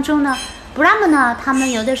化当中呢 ，Brahmana 他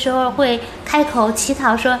们有的时候会开口乞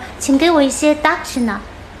讨说，请给我一些 dakshina。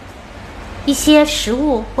 一些食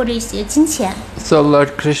物或者一些金钱。 So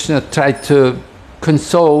Lord Krishna tried to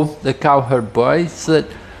console the cowherd boys that,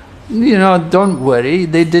 you know, don't worry,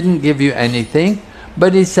 they didn't give you anything.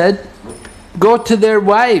 But he said, go to their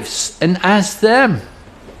wives and ask them.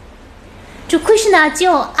 主 Krishna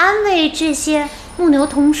就安慰这些牧牛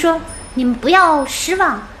童说：“你们不要失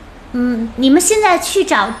望，你们现在去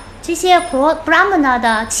找这些 Brahmana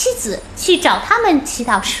的妻子，去找他们乞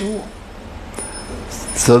讨食物。”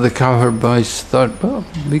 So the cowherd boys thought, well,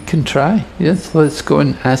 we can try. Yes, let's go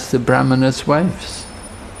and ask the Brahmana's wives.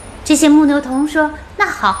 这些牧牛童说：“那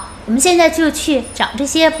好，我们现在就去找这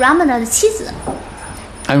些 Brahmana 的妻子。”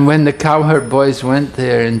 And when the cowherd boys went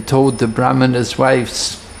there and told the Brahmana's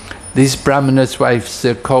wives, these Brahmana's wives,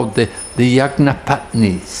 they're called the Yagna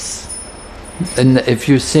Patnis. And if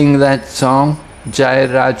you sing that song, Jaya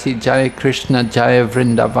Radhi, Jaya Krishna, Jaya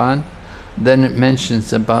Vrindavan, then it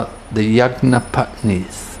mentions about the Yagna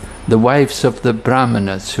Patnis, the wives of the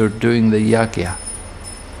Brahmanas who are doing the yagya.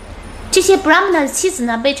 这些 Brahmana 的妻子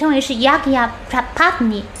呢，被称为是 Yagya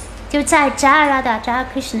Patni， 就在 Jaya Radha Jaya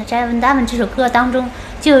Krishna Jaya Vrindavan 这首歌当中，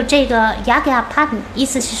就有这个 Yagya Patni， 意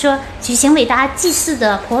思是说举行伟大祭祀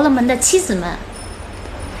的婆罗门的妻子们。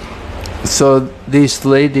So these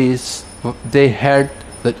ladies, they heard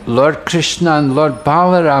that Lord Krishna and Lord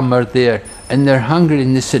Balaram are there, and they're hungry,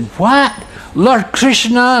 and they said, "What? Lord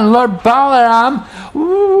Krishna and Lord Balaram?"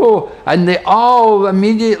 Ooh! And they all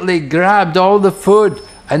immediately grabbed all the food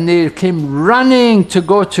and they came running to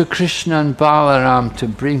go to Krishna and Balaram to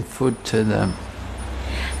bring food to them.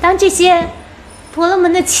 当这些婆罗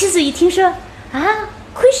门的妻子一听说啊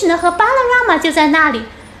 ，Krishna 和巴拉拉玛就在那里，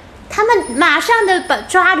他们马上的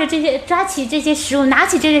抓起这些食物，拿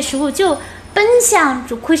起这些食物就奔向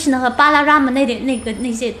主 Krishna 和巴拉拉玛那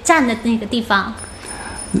些站的那个地方。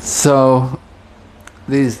So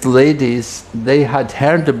these ladies, they had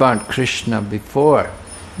heard about Krishna before,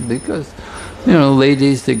 because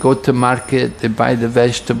ladies, they go to market, they buy the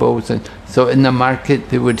vegetables, and so in the market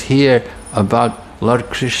they would hear about Lord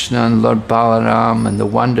Krishna and Lord Balaram and the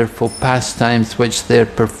wonderful pastimes which they're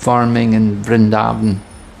performing in Vrindavan.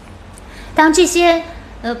 当这些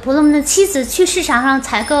婆罗门的妻子去市场上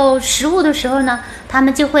采购食物的时候呢，他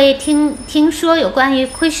们就会听说有关于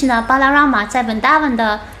Krishna、巴拉拉玛在文达文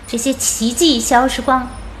的这些奇迹消失光。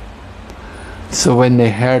So when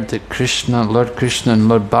they heard that Lord Krishna and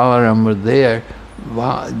Lord Balaram were there,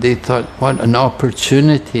 wow, they thought, what an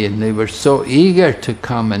opportunity, and they were so eager to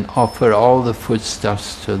come and offer all the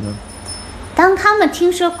foodstuffs to them. 当他们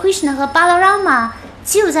听说 Krishna 和巴拉拉玛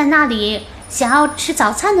就在那里想要吃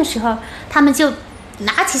早餐的时候，他们就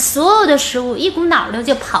拿起所有的食物，一股脑的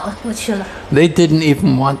就跑过去了。They didn't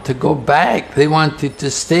even want to go back. They wanted to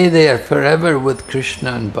stay there forever with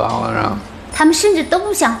Krishna and Balaram. 他们甚至都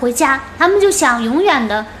不想回家，他们就想永远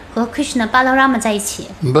的和 Krishna、巴拉拉玛在一起。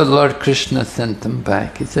But Lord Krishna sent them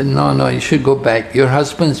back. He said, no, you should go back. Your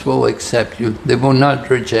husbands will accept you. They will not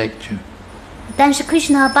reject you. 但是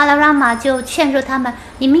Krishna 和巴拉拉玛就劝说他们，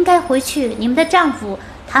你们应该回去，你们的丈夫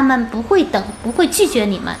他们不会拒绝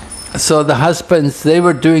你们。So the husbands, they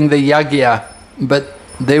were doing the yagya, but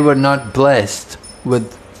they were not blessed with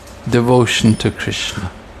devotion to Krishna.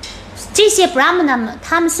 这些 Brahmana 们，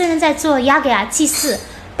他们虽然在做 yagya 祭祀，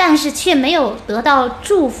但是却没有得到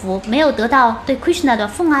祝福，没有得到对 Krishna 的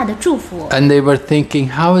奉爱的祝福。And they were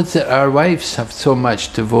thinking, how is it our wives have so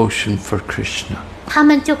much devotion for Krishna? 他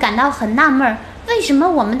们就感到很纳闷，为什么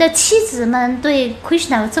我们的妻子们对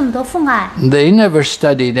Krishna 有这么多奉爱？ They never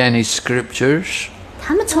studied any scriptures.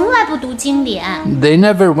 他们从来不读经典。 They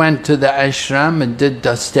never went to the ashram and did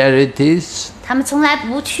austerities. 他们从来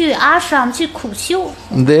不去 ashram 去苦修。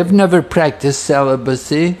 They've never practiced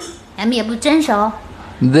celibacy. 他们也不遵守。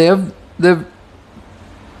 They're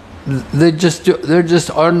just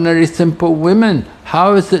ordinary simple women.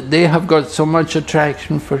 How is it they have got so much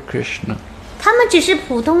attraction for Krishna? 他们只是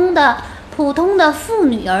普通的妇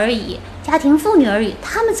女而已，家庭妇女而已，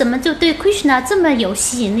他们怎么就对 Krishna 这么有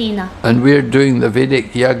吸引力呢？ And we're doing the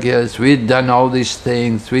Vedic yagyas. We've done all these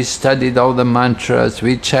things. We studied all the mantras.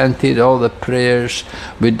 We chanted all the prayers.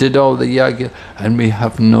 We did all the yagya, and we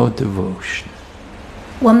have no devotion.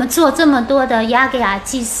 我们做这么多的 yagya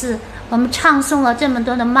祭祀，我们唱诵了这么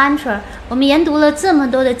多的 mantra， 我们研读了这么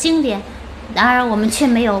多的经典，然而我们却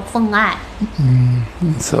没有奉爱。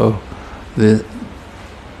So,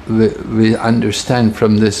 we understand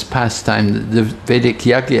from this pastime that the Vedic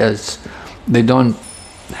yagyas, they don't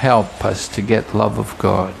help us to get love of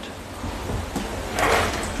God.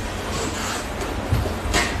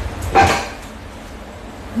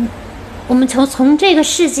 我们从这个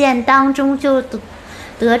事件当中就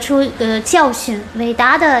得出教训，伟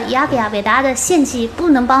大的 yagya 伟大的献祭不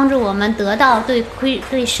能帮助我们得到对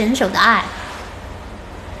神手的爱。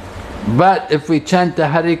 But if we chant the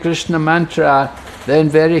Hare Krishna mantra, then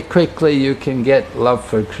very quickly you can get love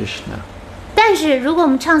for Krishna. 但是如果我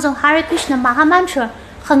们唱诵 Hare Krishna Maha Mantra，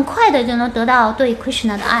 很快的就能得到对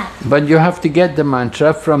Krishna 的爱。 But you have to get the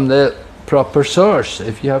mantra from the proper source.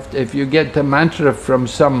 If you get the mantra from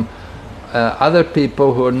some other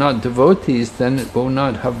people who are not devotees, then it will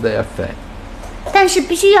not have the effect. 但是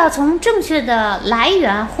必须要从正确的来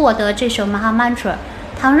源获得这首 Maha Mantra。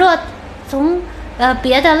倘若从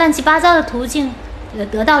别的乱七八糟的途径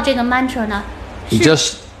得到这个 mantra 呢，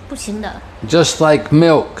是不行的。 Just like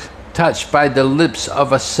milk touched by the lips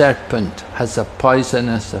of a serpent has a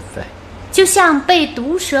poisonous effect. 就像被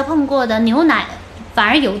毒蛇碰过的牛奶反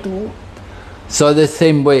而有毒。 So the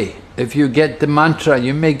same way, if you get the mantra,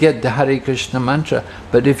 you may get the Hare Krishna mantra,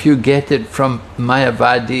 but if you get it from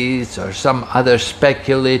Mayavadis or some other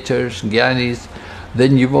speculators, Gyanis,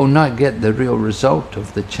 then you will not get the real result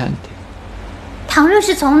of the chanting. 倘若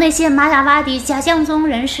是从那些玛雅瓦底假相宗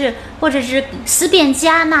人士或者是思辨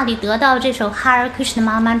家那里得到这首 Hare Krishna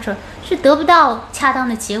Maha Mantra， 是得不到恰当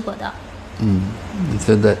的结果的。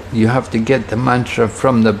 So that you have to get the mantra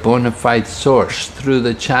from the bona fide source through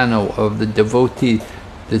the channel of the devotee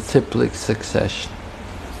disciplic succession.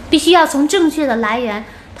 必须要从正确的来源，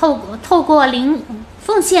透过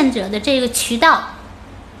奉献者的这个渠道。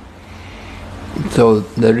 So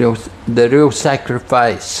the real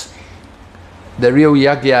sacrifice the real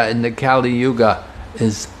yagya in the Kali Yuga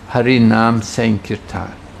is Harinam Sankirtan.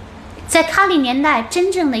 在卡里年代，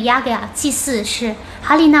真正的雅嘎祭祀是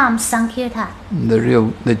哈利纳姆桑kirtan。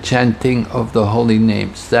The chanting of the holy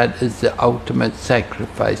names, that is the ultimate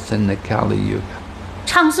sacrifice in the Kali Yuga.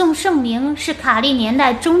 唱诵圣名是卡利年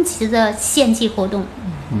代终极的献祭活动。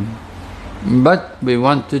But we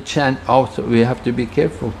want to chant also, we have to be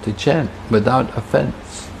careful to chant without offense.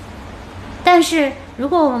 但是如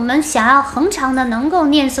果我们想要恒常的能够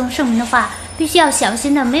念诵圣名的话，必须要小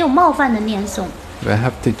心的没有冒犯的念诵。We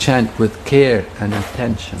have to chant with care and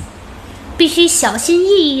attention. 必须小心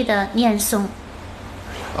翼翼的念诵。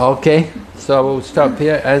Okay, so we'll stop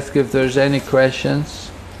here. Ask if there's any questions.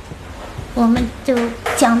 我们就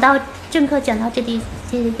讲到正课讲到这里，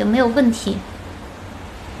有没有问题？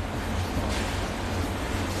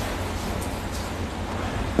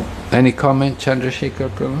 Any comment, Chandrasekhar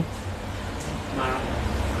Prabhu?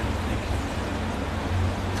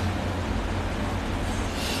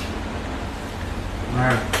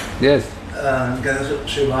 Yes. 你刚才说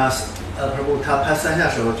是吧？Prabhu 他拍3下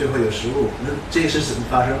手就会有食物，那这是怎么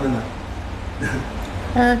发生的呢？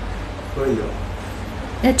会有。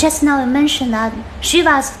Just now I mentioned that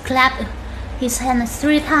Shiva's clapped his hand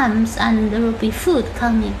 3 times and there will be food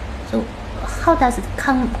coming. So how does it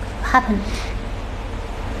happen?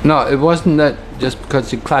 No, it wasn't that just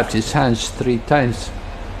because he clapped his hands 3 times,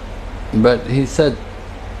 but he said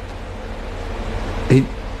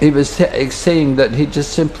he was saying that he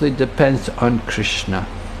just simply depends on Krishna.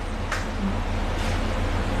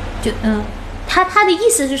 他的意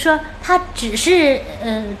思是说，他只是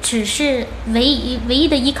唯一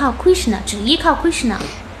的依靠 Krishna， 只依靠 Krishna。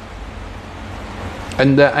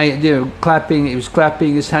 And the idea of clapping, he was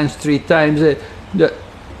clapping his hands 3 times.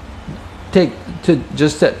 Take to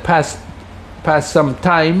just pass some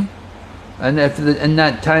time, and if in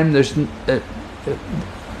that time there's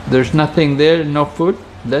nothing there, no food,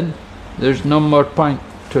 then there's no more point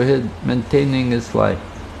to his maintaining his life.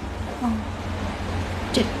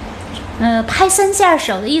 拍3下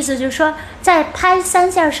手的意思就是说，在拍3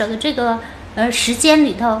下手的这个时间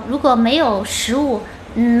里头，如果没有食物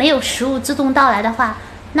自动到来的话，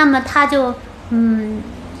那么他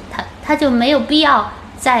就没有必要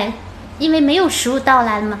再。 因为没有食物到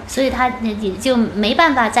来了嘛，所以他也就没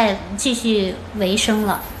办法再继续维生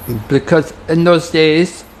了。Because in those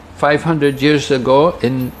days, 500 years ago,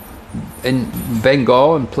 in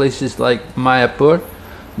Bengal and places like Mayapur,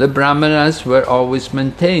 the Brahmanas were always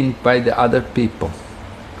maintained by the other people.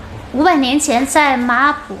 500年前，在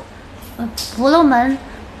马普婆罗门，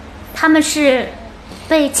他们是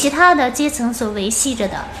被其他的阶层所维系着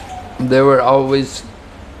的。They were always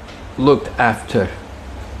looked after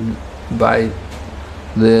by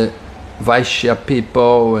the Vaishya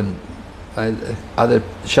people and other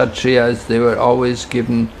Kshatriyas. They were always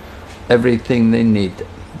given everything they need.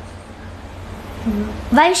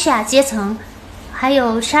 Vaishya 阶层，还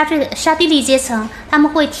有沙地利阶层，他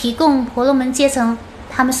们会提供婆罗门阶层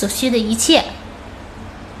他们所需的一切。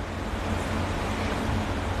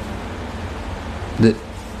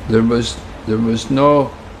There was no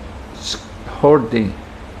hoarding.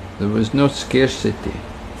 There was no scarcity.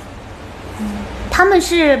 他们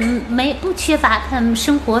是不缺乏他们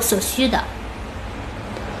生活所需的。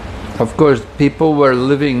Of course, people were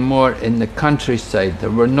living more in the countryside. There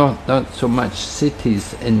were not so much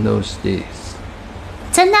cities in those days.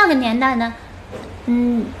 在那个年代呢，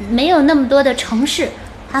没有那么多的城市，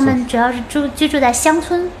他们主要是居住在乡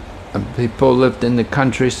村。People lived in the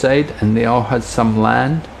countryside, and they all had some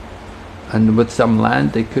land, and with some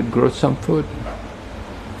land, they could grow some food.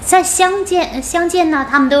 在乡间呢，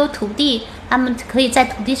他们都有土地，他们可以在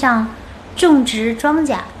土地上种植庄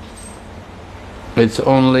稼。It's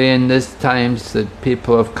only in these times that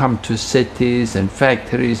people have come to cities and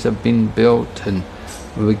factories have been built, and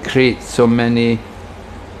we create so many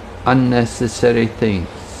unnecessary things.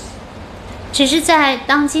 只是在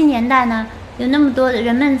当今年代呢，有那么多的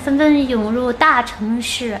人们纷纷涌入大城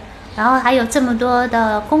市，然后还有这么多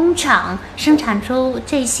的工厂生产出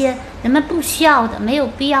这些人们不需要的、没有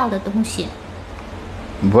必要的东西。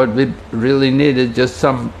What we really need is just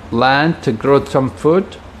some land to grow some food,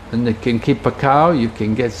 and they can keep a cow, you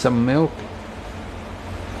can get some milk.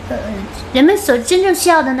 人们所真正需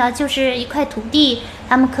要的呢，就是一块土地，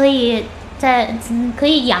他们可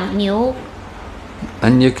以养牛。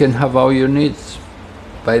And you can have all your needs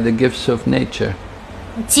by the gifts of nature.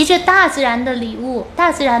 藉着大自然的礼物，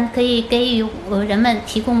大自然可以给予人们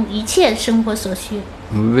提供一切生活所需。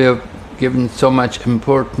We have given so much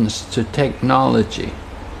importance to technology.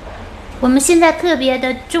 我们现在特别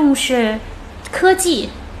的重视科技。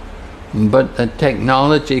But the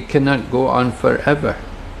technology cannot go on forever.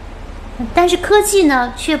 但是科技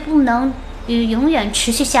呢，却不能永远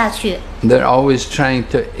持续下去。They're always trying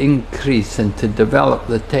to increase and to develop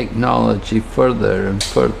the technology further and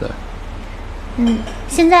further.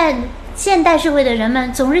 现在现代社会的人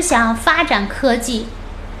们总是想发展科技。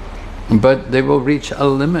But they will reach a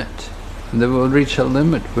limit. They will reach a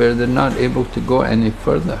limit where they're not able to go any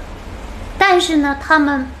further. 但是呢，他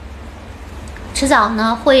们迟早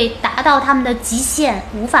呢会达到他们的极限，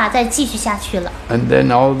无法再继续下去了。And then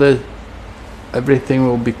everything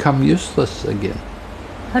will become useless again.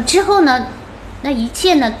 之后呢，那一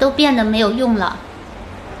切呢都变得没有用了。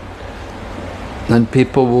And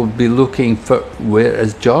people will be looking for where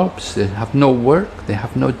is jobs. They have no work. They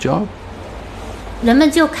have no job. 人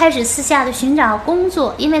们就开始私下的寻找工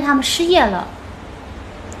作，因为他们失业了。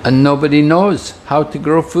And nobody knows how to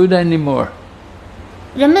grow food anymore.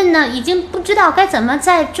 人们呢已经不知道该怎么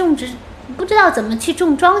再种植，不知道怎么去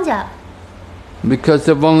种庄稼。Because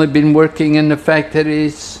they've only been working in the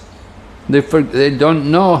factories. They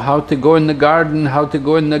don't know how to go in the garden, how to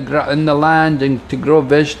go in the land and to grow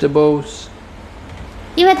vegetables.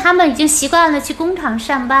 因为他们已经习惯了去工厂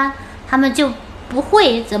上班，他们就不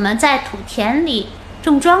会怎么在土田里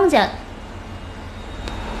种庄稼。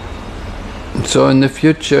So in the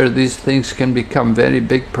future, these things can become very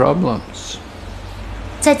big problems.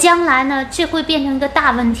 在将来呢，这会变成一个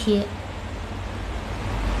大问题。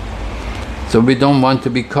So we don't want to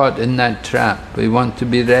be caught in that trap. We want to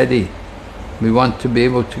be ready. We want to be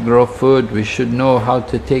able to grow food. We should know how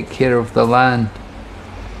to take care of the land.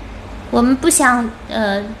 我们不想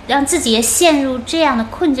让自己也陷入这样的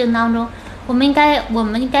困境当中。我们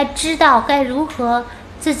应该知道该如何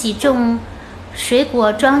自己种水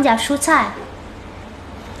果、庄稼、蔬菜。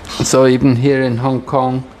So even here in Hong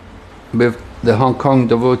Kong, the Hong Kong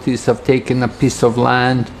devotees have taken a piece of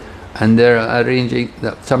land, and they're arranging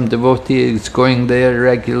that some devotee is going there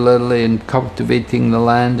regularly and cultivating the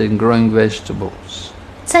land and growing vegetables.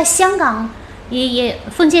 在香港，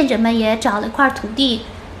奉献者们也找了一块土地，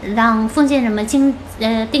让奉献者们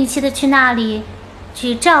定期的去那里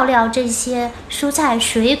去照料这些蔬菜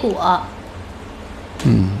水果。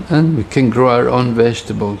And we can grow our own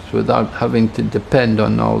vegetables without having to depend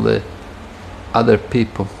on all the other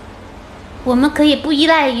people. 我们可以不依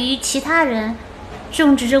赖于其他人，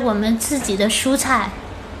种植着我们自己的蔬菜。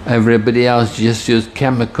Everybody else just use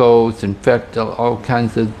chemicals and all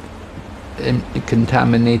kinds of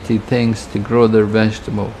contaminated things to grow their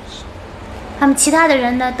vegetables. 他们其他的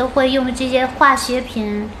人呢，都会用这些化学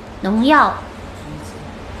品、农药。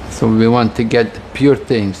So we want to get the pure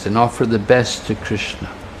things and offer the best to Krishna.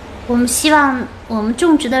 我们希望我们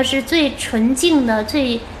种植的是最纯净的、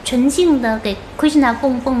最纯净的给 Krishna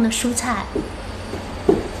供奉的蔬菜。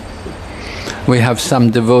We have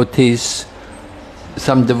some devotees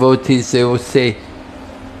they will say,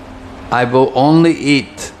 I will only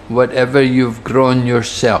eat whatever you've grown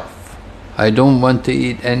yourself. I don't want to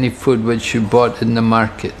eat any food which you bought in the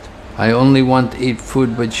market. I only want to eat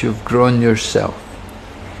food which you've grown yourself.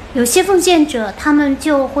 有些奉献者，他们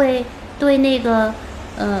就会对那个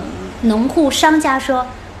农户商家说：“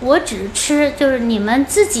我只吃就是你们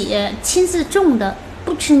自己亲自种的，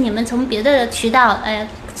不吃你们从别的渠道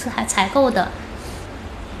采购的。”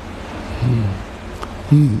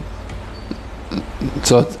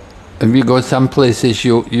 So if you go some places,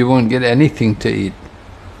 you won't get anything to eat.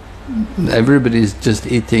 Everybody's just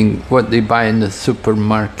eating what they buy in the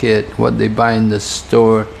supermarket, what they buy in the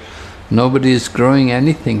store. Nobody is growing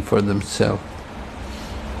anything for themselves.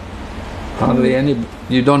 Hardly any.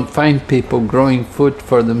 You don't find people growing food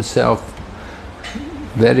for themselves.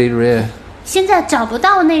 Very rare. 现在找不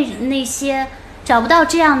到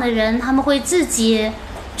这样的人，他们会自己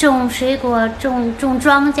种水果、种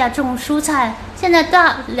庄稼、种蔬菜。现在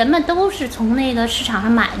人们都是从那个市场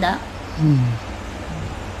上买的。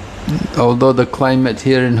Although the climate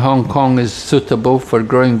here in Hong Kong is suitable for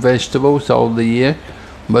growing vegetables all the year,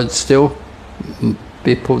 but still,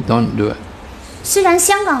 people don't do it. 虽然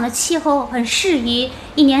香港的气候很适宜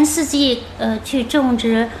一年四季去种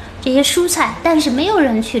植这些蔬菜，但是没有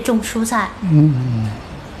人去种蔬菜。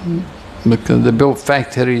Because they built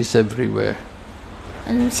factories everywhere.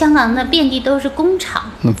 香港的遍地都是工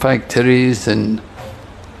厂。The factories and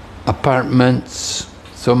apartments,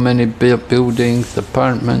 so many buildings,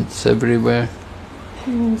 apartments everywhere.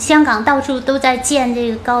 香港到处都在建这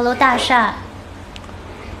个高楼大厦。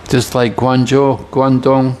Just like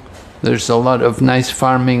Guangdong, there's a lot of nice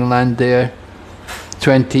farming land there.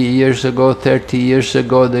 20 years ago, 30 years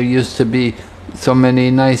ago, there used to be so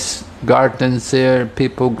many nice gardens there,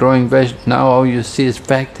 people growing vegetables. Now all you see is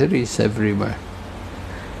factories everywhere.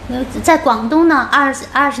 在广东呢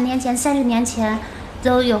，20年前、30年前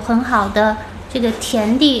都有很好的这个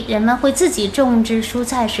田地，人们会自己种植蔬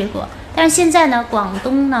菜水果。但是现在呢，广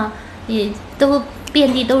东呢也都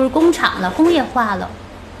遍地都是工厂了，工业化了。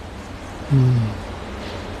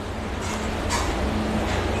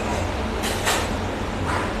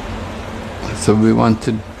So we want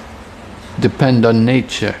to depend on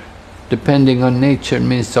nature. Depending on nature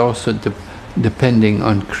means also depending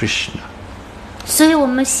on Krishna. 所以我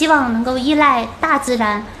们希望能够依赖大自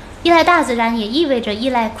然，依赖大自然也意味着依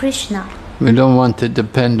赖 Krishna。We don't want to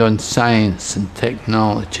depend on science and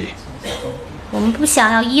technology. 我们不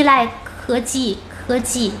想要依赖科技。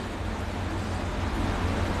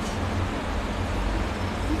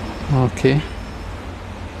Okay.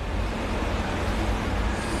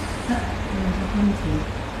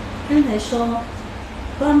 刚才说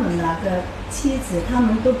Brahmana 的妻子，他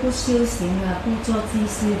们都不修行啊，不做祭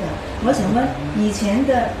司的。我想问，以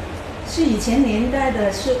前年代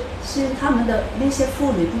的是他们的那些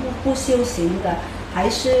妇女不修行的，还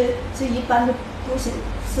是一般的不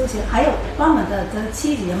修行？还有Brahmana的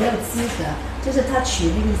妻子有没有资格？就是他娶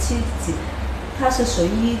那个妻子，他是随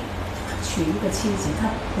意娶一个妻子，他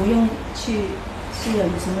不用是有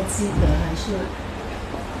什么资格，还是？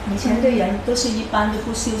以前的人都是一般的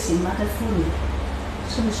不修行嘛，的妇女，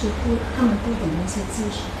是不是他们不懂那些知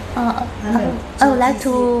识？I would like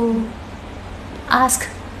to ask,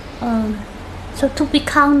 so to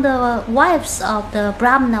become the wives of the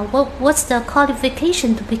Brahmana, what's the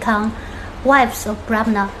qualification to become wives of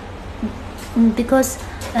Brahmana? Because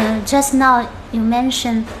just now you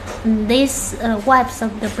mentioned these wives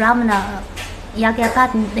of the Brahmana,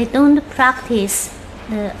 Yajnapatin, they don't practice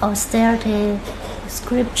the austerity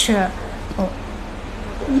scripture.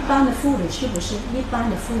 一般的妇女是不是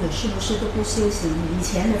都不修行？以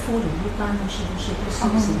前的妇女一般都是不是不修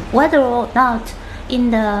行？Whether or not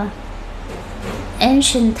in the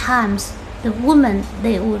ancient times, the women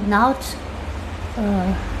they would not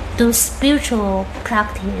do spiritual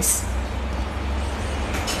practice.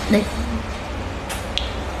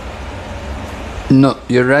 No,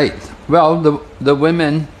 you're right. Well, the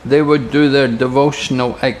women, they would do their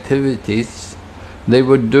devotional activities. They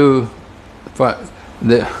would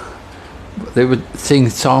they would sing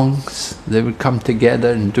songs. They would come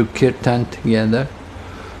together and do kirtan together.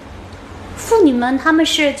 妇女们，她们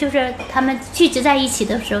聚集在一起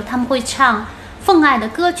的时候，她们会唱奉爱的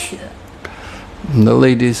歌曲。And the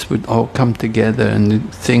ladies would all come together and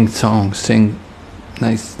sing songs, sing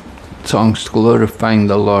nice songs glorifying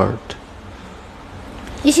the Lord.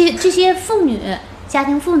 这些妇女，家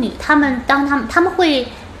庭妇女，她们会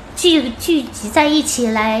聚集在一起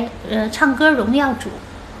来唱歌荣耀主。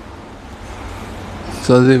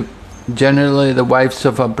So generally the wives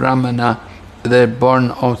of a Brahmana, they're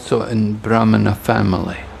born also in Brahmana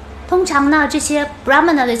family. 通常呢，这些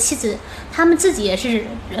Brahmana 的妻子，她们自己也是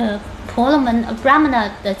婆罗门 Brahmana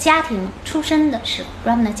的家庭出身的，是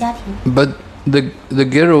Brahmana 家庭。But the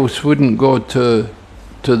girls wouldn't go to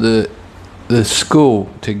the school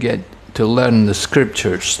to learn the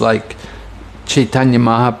scriptures. Like Chaitanya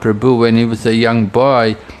Mahaprabhu, when he was a young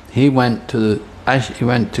boy, he went to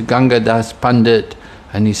Gangadas Pandit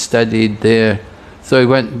and he studied there. So he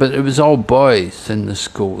went, but it was all boys in the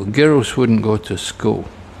school. Girls wouldn't go to school.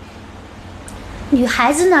 女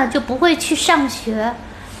孩子呢就不会去上学，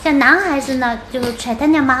像男孩子呢，就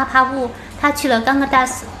Chaitanya Mahaprabhu 他去了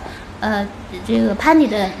Gangadas 这个潘迪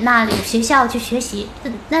的那里学校去学习，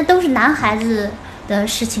那都是男孩子的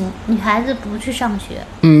事情，女孩子不去上学。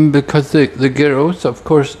Because the girls, of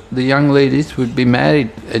course, the young ladies would be married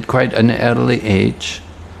at quite an early age.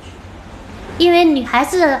 因为女孩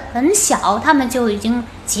子很小，她们就已经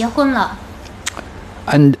结婚了。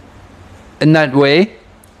And in that way,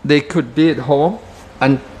 they could be at home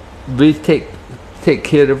and we take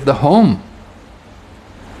care of the home.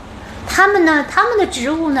 他们的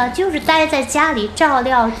职务呢，就是待在家里照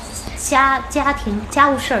料家庭家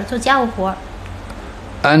务事儿，做家务活。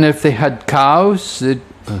And if they had cows, they'd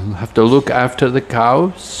have to look after the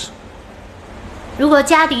cows. 如果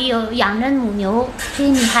家里有养着母牛，这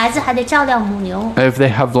些女孩子还得照料母牛。If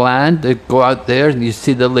they have land, they go out there and you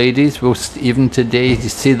see the ladies. Well, even today, you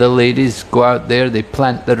see the ladies go out there. They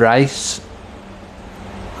plant the rice.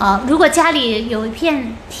 如果家里有一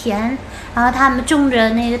片田，然后他们种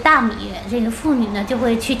着那个大米，这个妇女呢就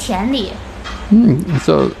会去田里。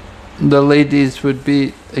So the ladies would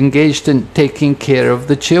be engaged in taking care of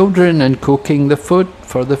the children and cooking the food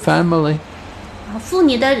for the family. 妇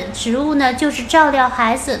女的职务呢，就是照料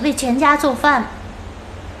孩子，为全家做饭。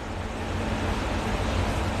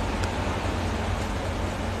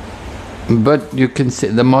But you can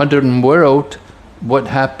see the modern world, what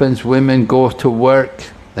happens, women go to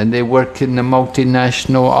work and they work in the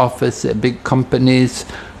multinational office at big companies,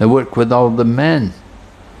 they work with all the men.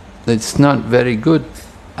 It's not very good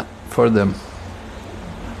for them.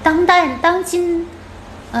 当今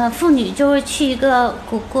妇女就会去一个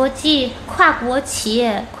国际跨国企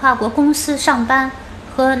业、跨国公司上班，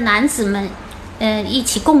和男子们一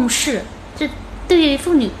起共事，这对于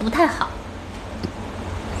妇女不太好。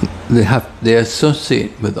They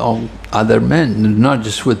associate with all other men, not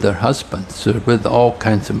just with their husbands, but with all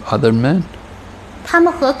kinds of other men. 他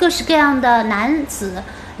们和各式各样的男子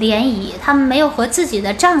联谊，他们没有和自己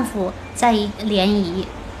的丈夫在联谊。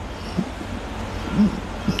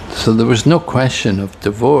So there was no question of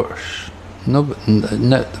divorce.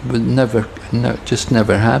 Just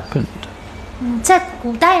never happened. 在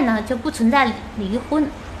古代呢，就不存在离婚。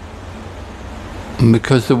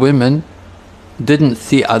Because the women didn't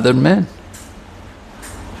see other men.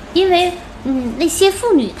 因为那些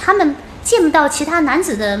妇女她们见不到其他男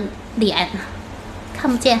子的脸，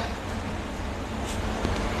看不见。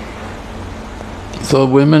So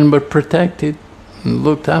women were protected and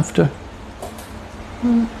looked after.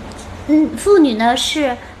 妇女呢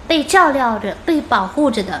是被照料着、被保护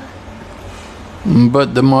着的。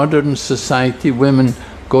But the modern society, women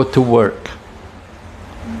go to work.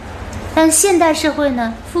 但现代社会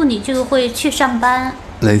呢，妇女就会去上班。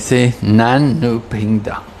They say 男女平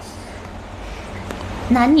等。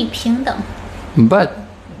男女平等。But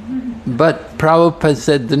Prabhupada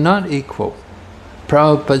said they're not equal.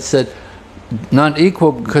 Prabhupada said not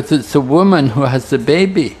equal because it's a woman who has the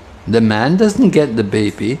baby. The man doesn't get the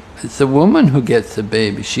baby. It's the woman who gets the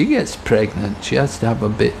baby. She gets pregnant. She has to have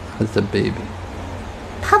has a baby.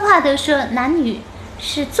 帕帕德说，男女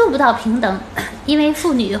是做不到平等，因为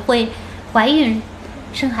妇女会怀孕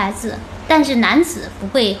生孩子，但是男子不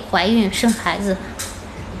会怀孕生孩子。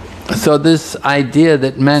So this idea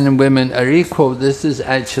that men and women are equal, this is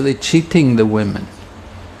actually cheating the women.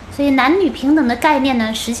 所以男女平等的概念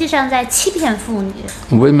呢，实际上在欺骗妇女。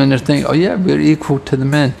Women are thinking, oh yeah, we're equal to the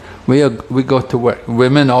men. We go to work.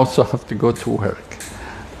 Women also have to go to work.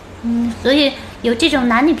 所以有这种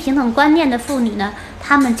男女平等观念的妇女呢，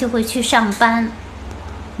她们就会去上班。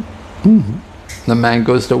The man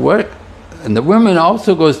goes to work, and the woman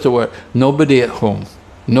also goes to work. Nobody at home.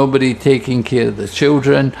 Nobody taking care of the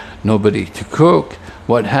children. Nobody to cook.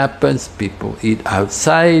 What happens? People eat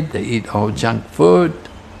outside. They eat all junk food.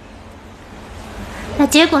 那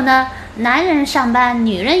结果呢？男人上班，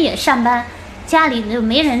女人也上班，家里就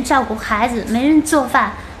没人照顾孩子，没人做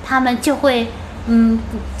饭，他们就会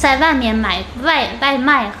在外面买外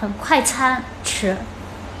卖，很快餐吃。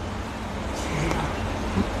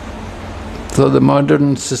So the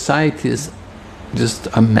modern society is just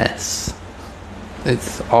a mess.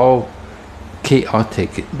 It's all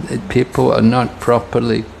chaotic. People are not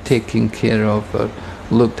properly taken care of or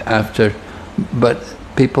looked after. But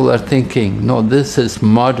people are thinking, no, this is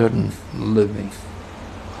modern living.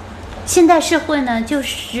 现代社会呢，就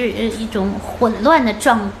是一种混乱的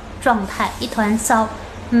状态，一团糟，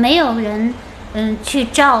没有人去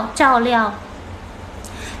照料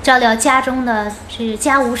家中的这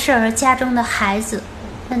家务事儿，家中的孩子。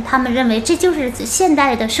但他们认为这就是现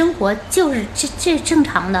代的生活，就是这正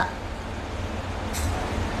常的。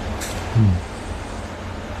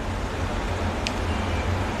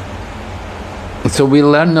So we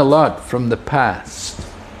learn a lot from the past.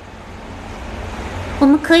 我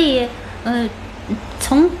们可以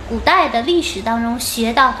从古代的历史当中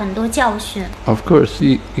学到很多教训。Of course,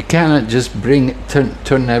 you cannot just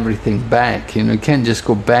turn everything back. You can't just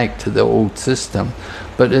go back to the old system.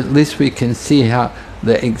 But at least we can see how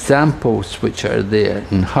the examples which are there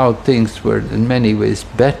and how things were in many ways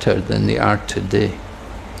better than they are today.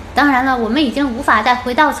 当然了，我们已经无法再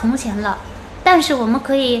回到从前了，但是我们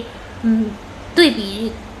可以对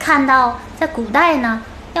比看到，在古代呢，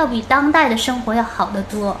要比当代的生活要好得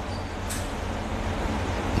多。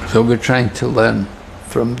So we're trying to learn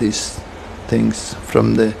from these things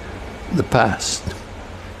from the past.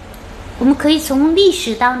 我们可以从历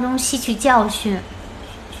史当中吸取教训。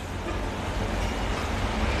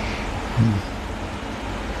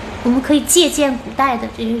我们可以借鉴古代的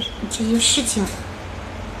这些事情。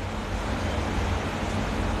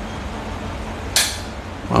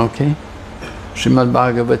Okay. Srimad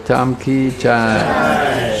Bhagavatam ki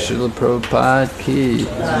jai. Srila Prabhupada ki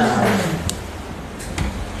jai.